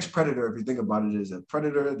apex predator, if you think about it, is a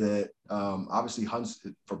predator that obviously hunts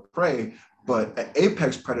for prey. But an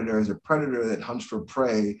apex predator is a predator that hunts for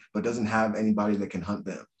prey, but doesn't have anybody that can hunt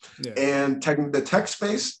them. Yeah. And the tech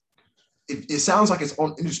space, it sounds like its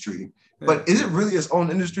own industry, but is it really its own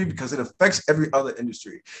industry? Because it affects every other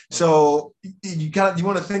industry. So you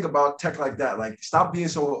want to think about tech like that. Like stop being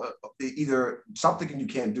so either stop thinking you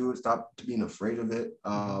can't do it, stop being afraid of it.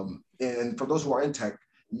 And for those who are in tech,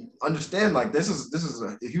 understand like this is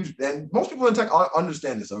a huge, and most people in tech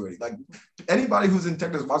understand this already. Like anybody who's in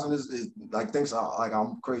tech that's watching this is like thinks like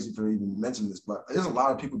I'm crazy for even mentioning this, but there's a lot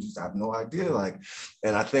of people just have no idea. Like,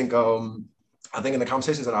 and I think in the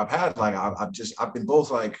conversations that I've had, like I've been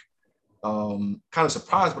both like kind of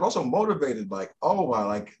surprised, but also motivated. Like, oh wow,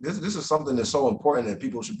 like this is something that's so important that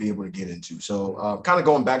people should be able to get into. So kind of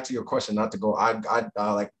going back to your question, not to go,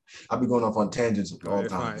 I'll be going off on tangents all the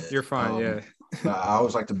time. You're fine. Yeah. I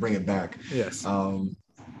always like to bring it back. Yes.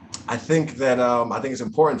 I think it's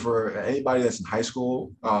important for anybody that's in high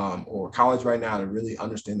school or college right now to really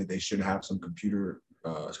understand that they should have some computer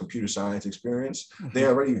science experience.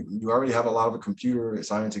 Mm-hmm. You already have a lot of computer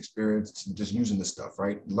science experience just using this stuff,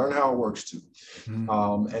 right? Learn how it works too.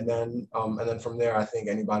 Mm-hmm. And then from there, I think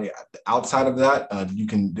anybody outside of that,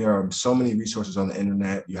 there are so many resources on the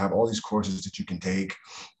internet. You have all these courses that you can take.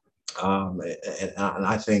 And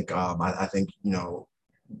I think you know,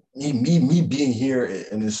 me being here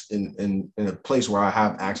in a place where I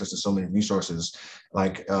have access to so many resources,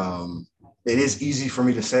 like it is easy for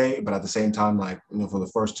me to say, but at the same time, like, you know, for the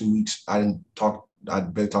first 2 weeks, I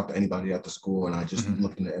barely talked to anybody at the school, and I just mm-hmm.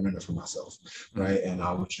 looked in the internet for myself, right? And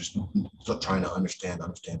I was just trying to understand.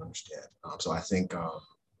 So I think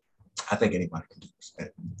anybody can do this,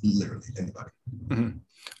 literally anybody. Mm-hmm.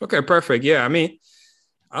 Okay, perfect. Yeah, I mean,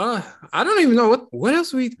 I don't even know what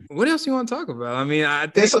else you want to talk about. I mean, I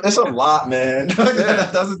think it's a lot, man.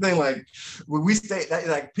 That's the thing. Like we stay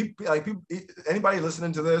like people anybody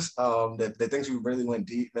listening to this that thinks we really went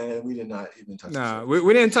deep, man. We did not even touch. No,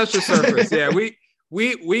 we didn't touch the surface. Yeah,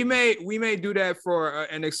 we may do that for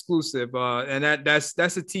an exclusive, and that's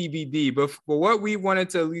a TBD. But what we wanted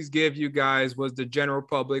to at least give you guys was the general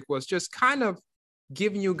public was just kind of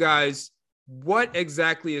giving you guys what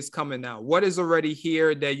exactly is coming out, what is already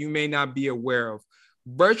here that you may not be aware of.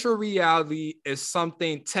 Virtual reality is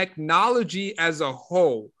something technology as a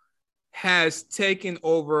whole has taken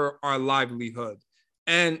over our livelihood.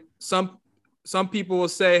 And some people will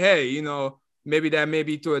say, hey, you know, maybe that may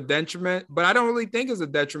be to a detriment, but I don't really think it's a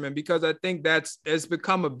detriment because I think it's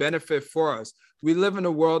become a benefit for us. We live in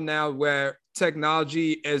a world now where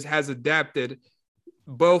technology has adapted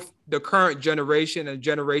both the current generation and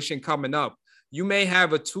generation coming up. You may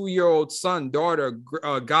have a 2-year-old son, daughter,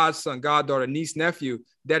 godson, goddaughter, niece, nephew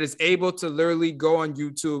that is able to literally go on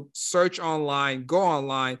YouTube, search online, go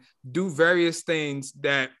online, do various things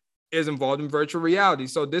that is involved in virtual reality.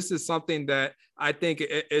 So this is something that I think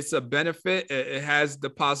it's a benefit. It has the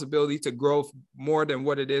possibility to grow more than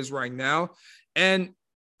what it is right now. And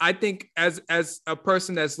I think as a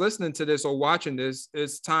person that's listening to this or watching this,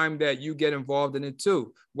 it's time that you get involved in it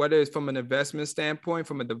too, whether it's from an investment standpoint,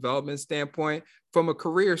 from a development standpoint, from a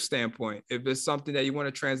career standpoint. If it's something that you want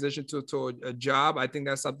to transition to a job, I think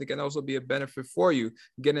that's something that can also be a benefit for you.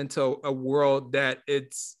 Get into a world that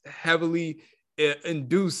it's heavily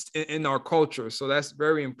induced in our culture. So that's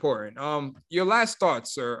very important. Your last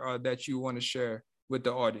thoughts, sir, that you want to share with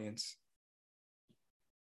the audience.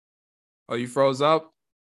 Oh, you froze up?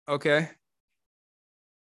 Okay.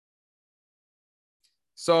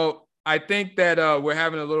 So I think that we're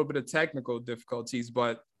having a little bit of technical difficulties,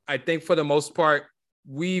 but I think for the most part,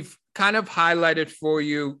 we've kind of highlighted for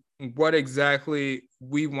you what exactly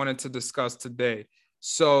we wanted to discuss today.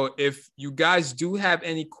 So if you guys do have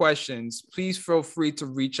any questions, please feel free to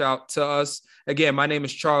reach out to us. Again, my name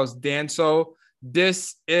is Charles Danso.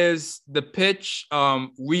 This is The Pitch.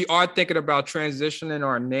 We are thinking about transitioning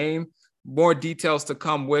our name more details to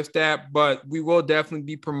come with that, but we will definitely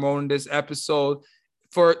be promoting this episode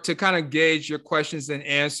to kind of gauge your questions and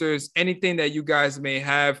answers. Anything that you guys may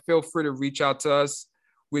have, feel free to reach out to us.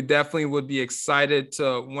 We definitely would be excited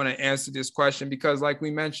to want to answer this question because, like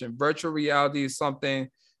we mentioned, virtual reality is something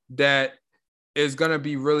that is going to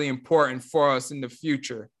be really important for us in the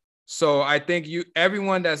future. So I think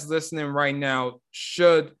everyone that's listening right now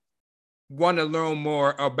should want to learn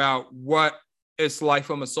more about what it's like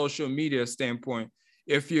from a social media standpoint.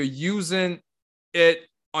 If you're using it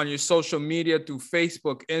on your social media through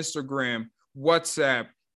Facebook, Instagram, WhatsApp,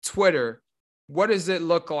 Twitter, what does it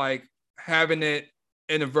look like having it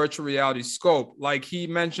in a virtual reality scope? Like he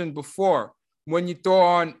mentioned before, when you throw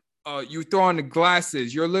on the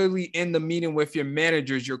glasses, you're literally in the meeting with your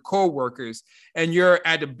managers, your co-workers, and you're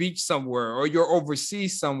at the beach somewhere or you're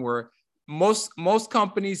overseas somewhere. Most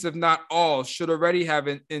companies, if not all, should already have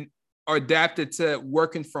are adapted to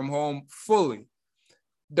working from home fully.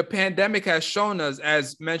 The pandemic has shown us,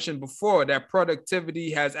 as mentioned before, that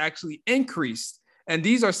productivity has actually increased. And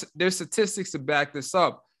there's statistics to back this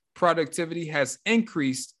up. Productivity has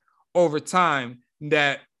increased over time,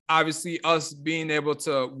 that obviously us being able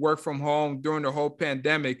to work from home during the whole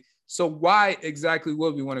pandemic. So why exactly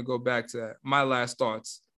would we want to go back to that? My last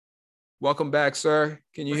thoughts. Welcome back, sir.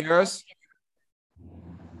 Can you hear us?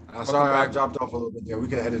 Sorry, I dropped off a little bit there. We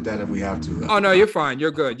can edit that if we have to. Oh, no, you're fine.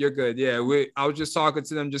 You're good. You're good. Yeah, I was just talking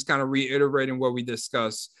to them, just kind of reiterating what we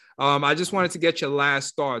discussed. I just wanted to get your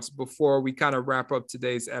last thoughts before we kind of wrap up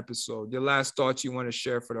today's episode. Your last thoughts you want to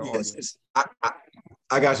share for the audience.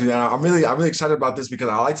 I got you. Now I'm really excited about this because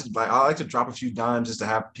I like to drop a few dimes just to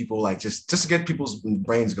have people just to get people's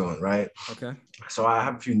brains going, right? Okay. So I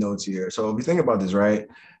have a few notes here. So if you think about this, right?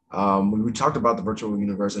 We talked about the virtual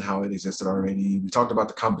universe and how it existed already. We talked about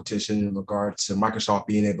the competition in regards to Microsoft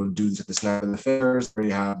being able to do this at the snap of the fingers. They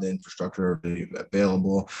have the infrastructure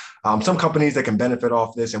available. Some companies that can benefit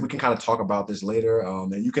off this, and we can kind of talk about this later.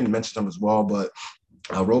 And you can mention them as well, but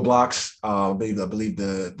Roblox, I believe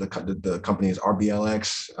the company is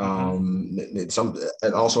RBLX.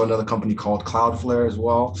 And also another company called Cloudflare as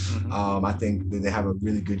well. I think that they have a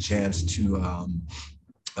really good chance to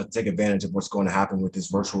take advantage of what's going to happen with this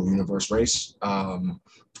virtual universe race. When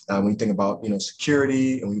you think about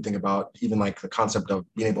security, and when you think about even like the concept of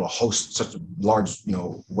being able to host such a large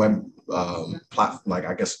web platform, like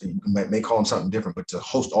I guess you may call them something different, but to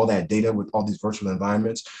host all that data with all these virtual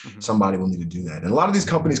environments, somebody will need to do that. And a lot of these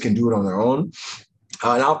companies can do it on their own.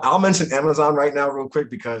 And I'll mention Amazon right now real quick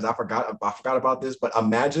because I forgot about this. But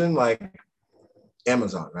imagine like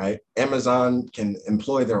Amazon, right? Amazon can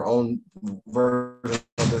employ their own version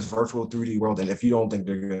of this virtual 3D world, and if you don't think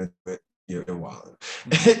they're gonna do it, you're wild.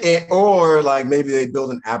 Or like maybe they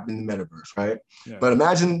build an app in the metaverse, right? Yeah. But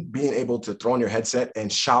imagine being able to throw on your headset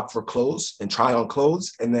and shop for clothes and try on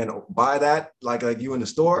clothes, and then buy that like you in the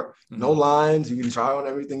store, no lines, you can try on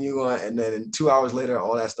everything you want, and then 2 hours later,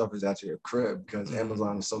 all that stuff is at your crib because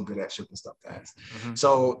Amazon is so good at shipping stuff fast.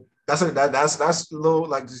 So that's a little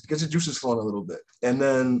like just get your juices flowing a little bit. And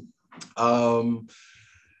then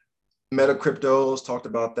Meta Cryptos, talked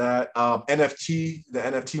about that. NFT, the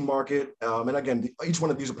NFT market. And again, each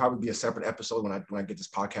one of these will probably be a separate episode when I get this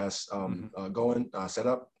podcast going, set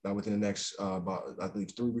up within the next about, I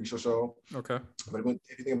believe, 3 weeks or so. Okay. But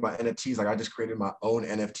if you think about NFTs, like I just created my own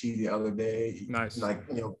NFT the other day. Nice. Like,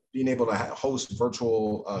 being able to host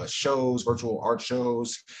virtual shows, virtual art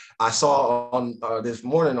shows. I saw on earlier this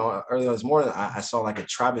morning, I saw like a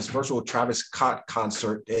virtual Travis Scott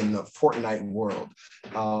concert in the Fortnite world.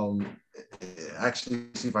 Actually,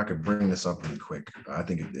 see if I could bring this up really quick. I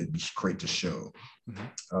think it'd be great to show.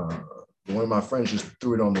 One of my friends just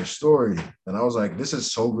threw it on their story, and I was like, "This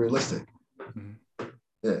is so realistic."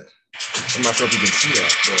 Yeah, I'm not sure if you can see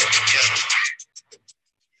that.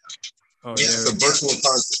 But... it's a virtual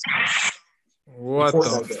concert. What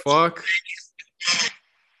the fuck?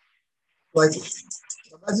 Like,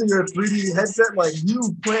 imagine your 3D headset, like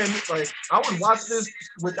you playing, like I would watch this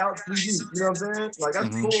without 3D. You know what I'm saying? Like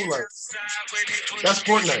that's cool. Like that's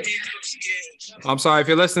Fortnite. I'm sorry if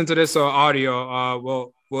you're listening to this on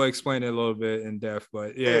audio. We'll explain it a little bit in depth,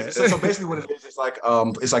 but yeah. So basically, what it is, it's like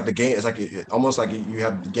the game. It's like almost like you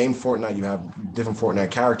have the game Fortnite. You have different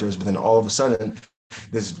Fortnite characters, but then all of a sudden,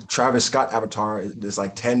 this Travis Scott avatar is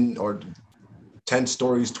like 10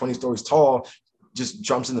 stories, 20 stories tall, just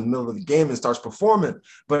jumps in the middle of the game and starts performing.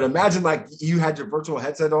 But imagine like you had your virtual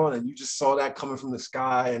headset on and you just saw that coming from the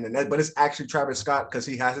sky, but it's actually Travis Scott because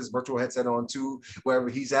he has his virtual headset on too, wherever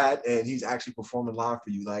he's at, and he's actually performing live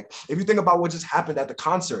for you. Like if you think about what just happened at the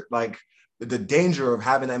concert, like the danger of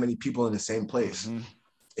having that many people in the same place.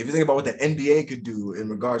 if you think about what the NBA could do in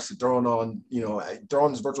regards to throwing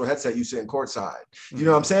this virtual headset, you sitting courtside. You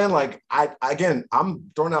know what I'm saying? Like,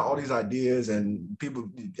 I'm throwing out all these ideas, and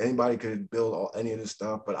anybody could build any of this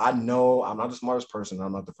stuff, but I know I'm not the smartest person.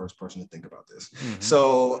 I'm not the first person to think about this.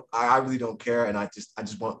 So I really don't care. And I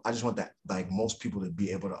just want that, like, most people to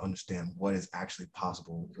be able to understand what is actually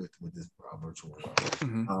possible with this virtual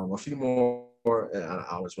world. A few more, and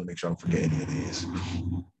I just want to make sure I don't forget any of these.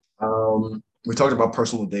 We talked about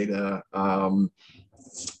personal data.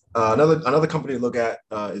 Another company to look at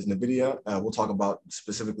is NVIDIA. We'll talk about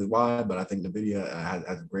specifically why, but I think NVIDIA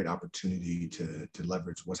has a great opportunity to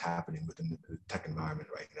leverage what's happening within the tech environment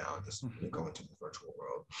right now, just go into the virtual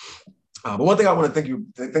world. But one thing I want to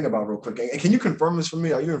think about real quick, and can you confirm this for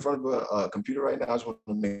me? Are you in front of a computer right now? I just want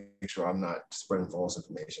to make sure I'm not spreading false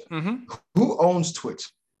information. Who owns Twitch?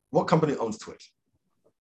 What company owns Twitch?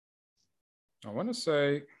 I want to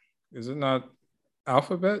say, is it not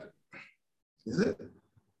Alphabet? Is it?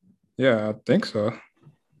 Yeah, I think so.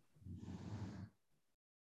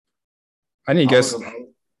 I need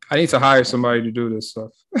to hire somebody to do this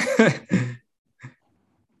stuff.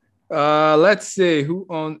 Let's see who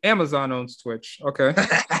owns Amazon owns Twitch. Okay.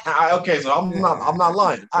 Okay, so I'm not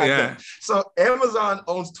lying. Yeah. So Amazon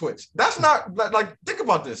owns Twitch. That's not like, think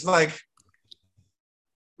about this. Like,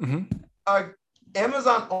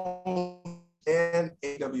 Amazon owns and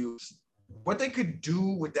AWS. What they could do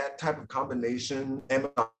with that type of combination,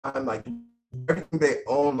 Amazon, like everything they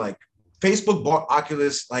own, like Facebook bought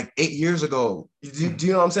Oculus like 8 years ago. Do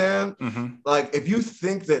you know what I'm saying? Like, if you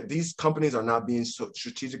think that these companies are not being so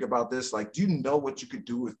strategic about this, like, do you know what you could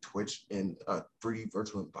do with Twitch in a 3D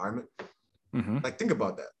virtual environment? Like, think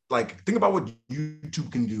about that. Like, think about what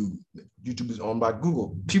YouTube can do. YouTube is owned by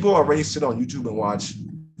Google. People already sit on YouTube and watch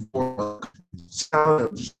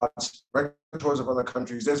regular tours of other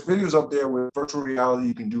countries. There's videos up there with virtual reality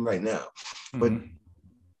you can do right now, but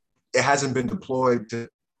it hasn't been deployed to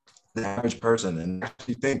the average person. And I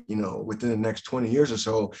actually think, within the next 20 years or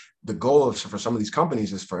so, the goal for some of these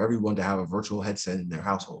companies is for everyone to have a virtual headset in their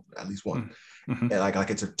household, at least one, and like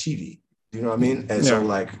it's a TV. Do you know what I mean? And so,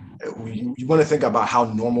 like, you want to think about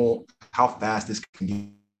how fast this can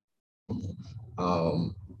be.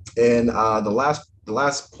 And the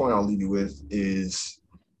last point I'll leave you with is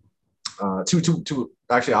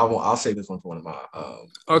actually I'll save this one for one of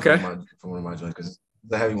my joints, because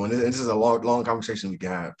it's a heavy one. This is a long conversation we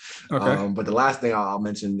can have. But the last thing I'll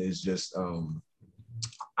mention is just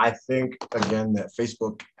I think, again, that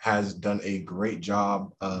Facebook has done a great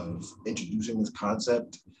job of introducing this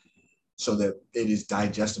concept so that it is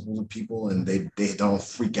digestible to people and they don't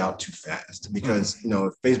freak out too fast, because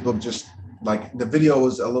Facebook just, like, the video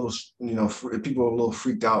was a little, people were a little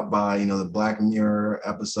freaked out by, the Black Mirror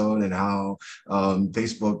episode and how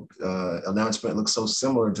Facebook announcement looks so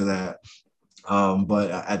similar to that.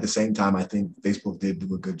 But at the same time, I think Facebook did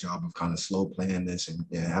do a good job of kind of slow playing this and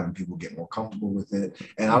having people get more comfortable with it.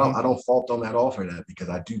 And I don't fault them at all for that, because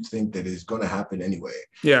I do think that it's going to happen anyway.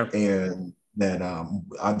 Yeah. And that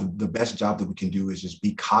the best job that we can do is just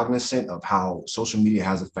be cognizant of how social media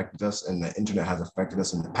has affected us and the internet has affected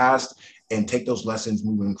us in the past, and take those lessons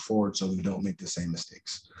moving forward so we don't make the same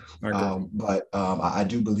mistakes. But I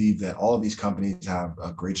do believe that all of these companies have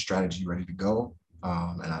a great strategy ready to go.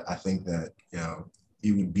 And I think that,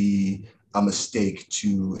 it would be a mistake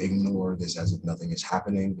to ignore this as if nothing is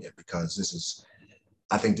happening, because this is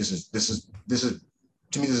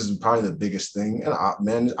to me, this is probably the biggest thing.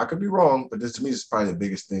 And I could be wrong, but to me, this is probably the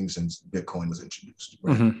biggest thing since Bitcoin was introduced.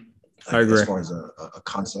 Right? I agree. As far as a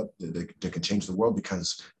concept that can change the world,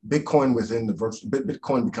 because Bitcoin within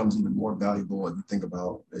Bitcoin becomes even more valuable if you think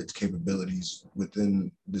about its capabilities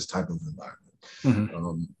within this type of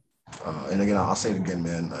environment. And again, I'll say it again,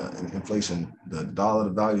 man. Inflation, the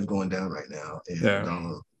value is going down right now,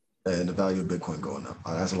 and the value of Bitcoin going up.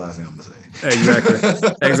 That's the last thing I'm gonna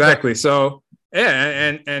say. Exactly. So.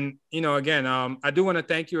 Yeah, and again, I do want to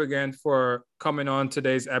thank you again for coming on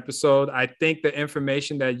today's episode. I think the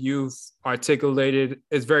information that you've articulated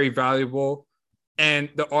is very valuable, and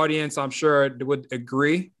the audience, I'm sure, would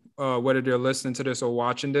agree, whether they're listening to this or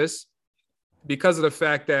watching this, because of the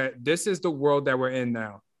fact that this is the world that we're in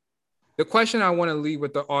now. The question I want to leave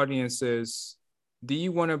with the audience is, do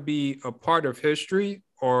you want to be a part of history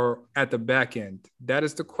or at the back end? That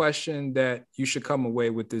is the question that you should come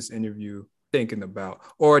away with this interview thinking about,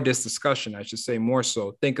 or this discussion, I should say, more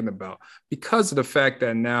so thinking about, because of the fact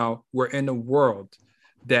that now we're in a world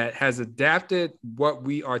that has adapted what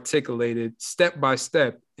we articulated step by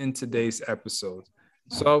step in today's episode.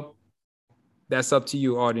 So That's up to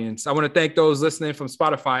you, audience. I want to thank those listening from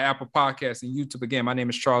Spotify, Apple Podcasts, and YouTube. Again, my name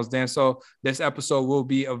is Charles Danso. This episode will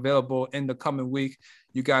be available in the coming week.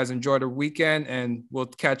 You guys enjoy the weekend, and we'll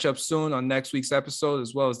catch up soon on next week's episode,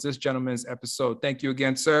 as well as this gentleman's episode. Thank you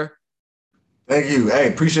again, sir. Thank you. Hey,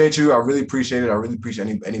 appreciate you. I really appreciate it. I really appreciate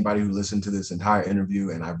anybody who listened to this entire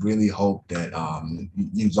interview. And I really hope that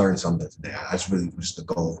you've learned something today. That's really just the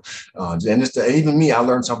goal. Even me, I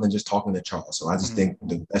learned something just talking to Charles. So I just think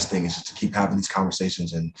the best thing is just to keep having these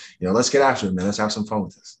conversations and, let's get after it, man. Let's have some fun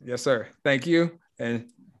with this. Yes, sir. Thank you and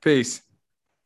peace.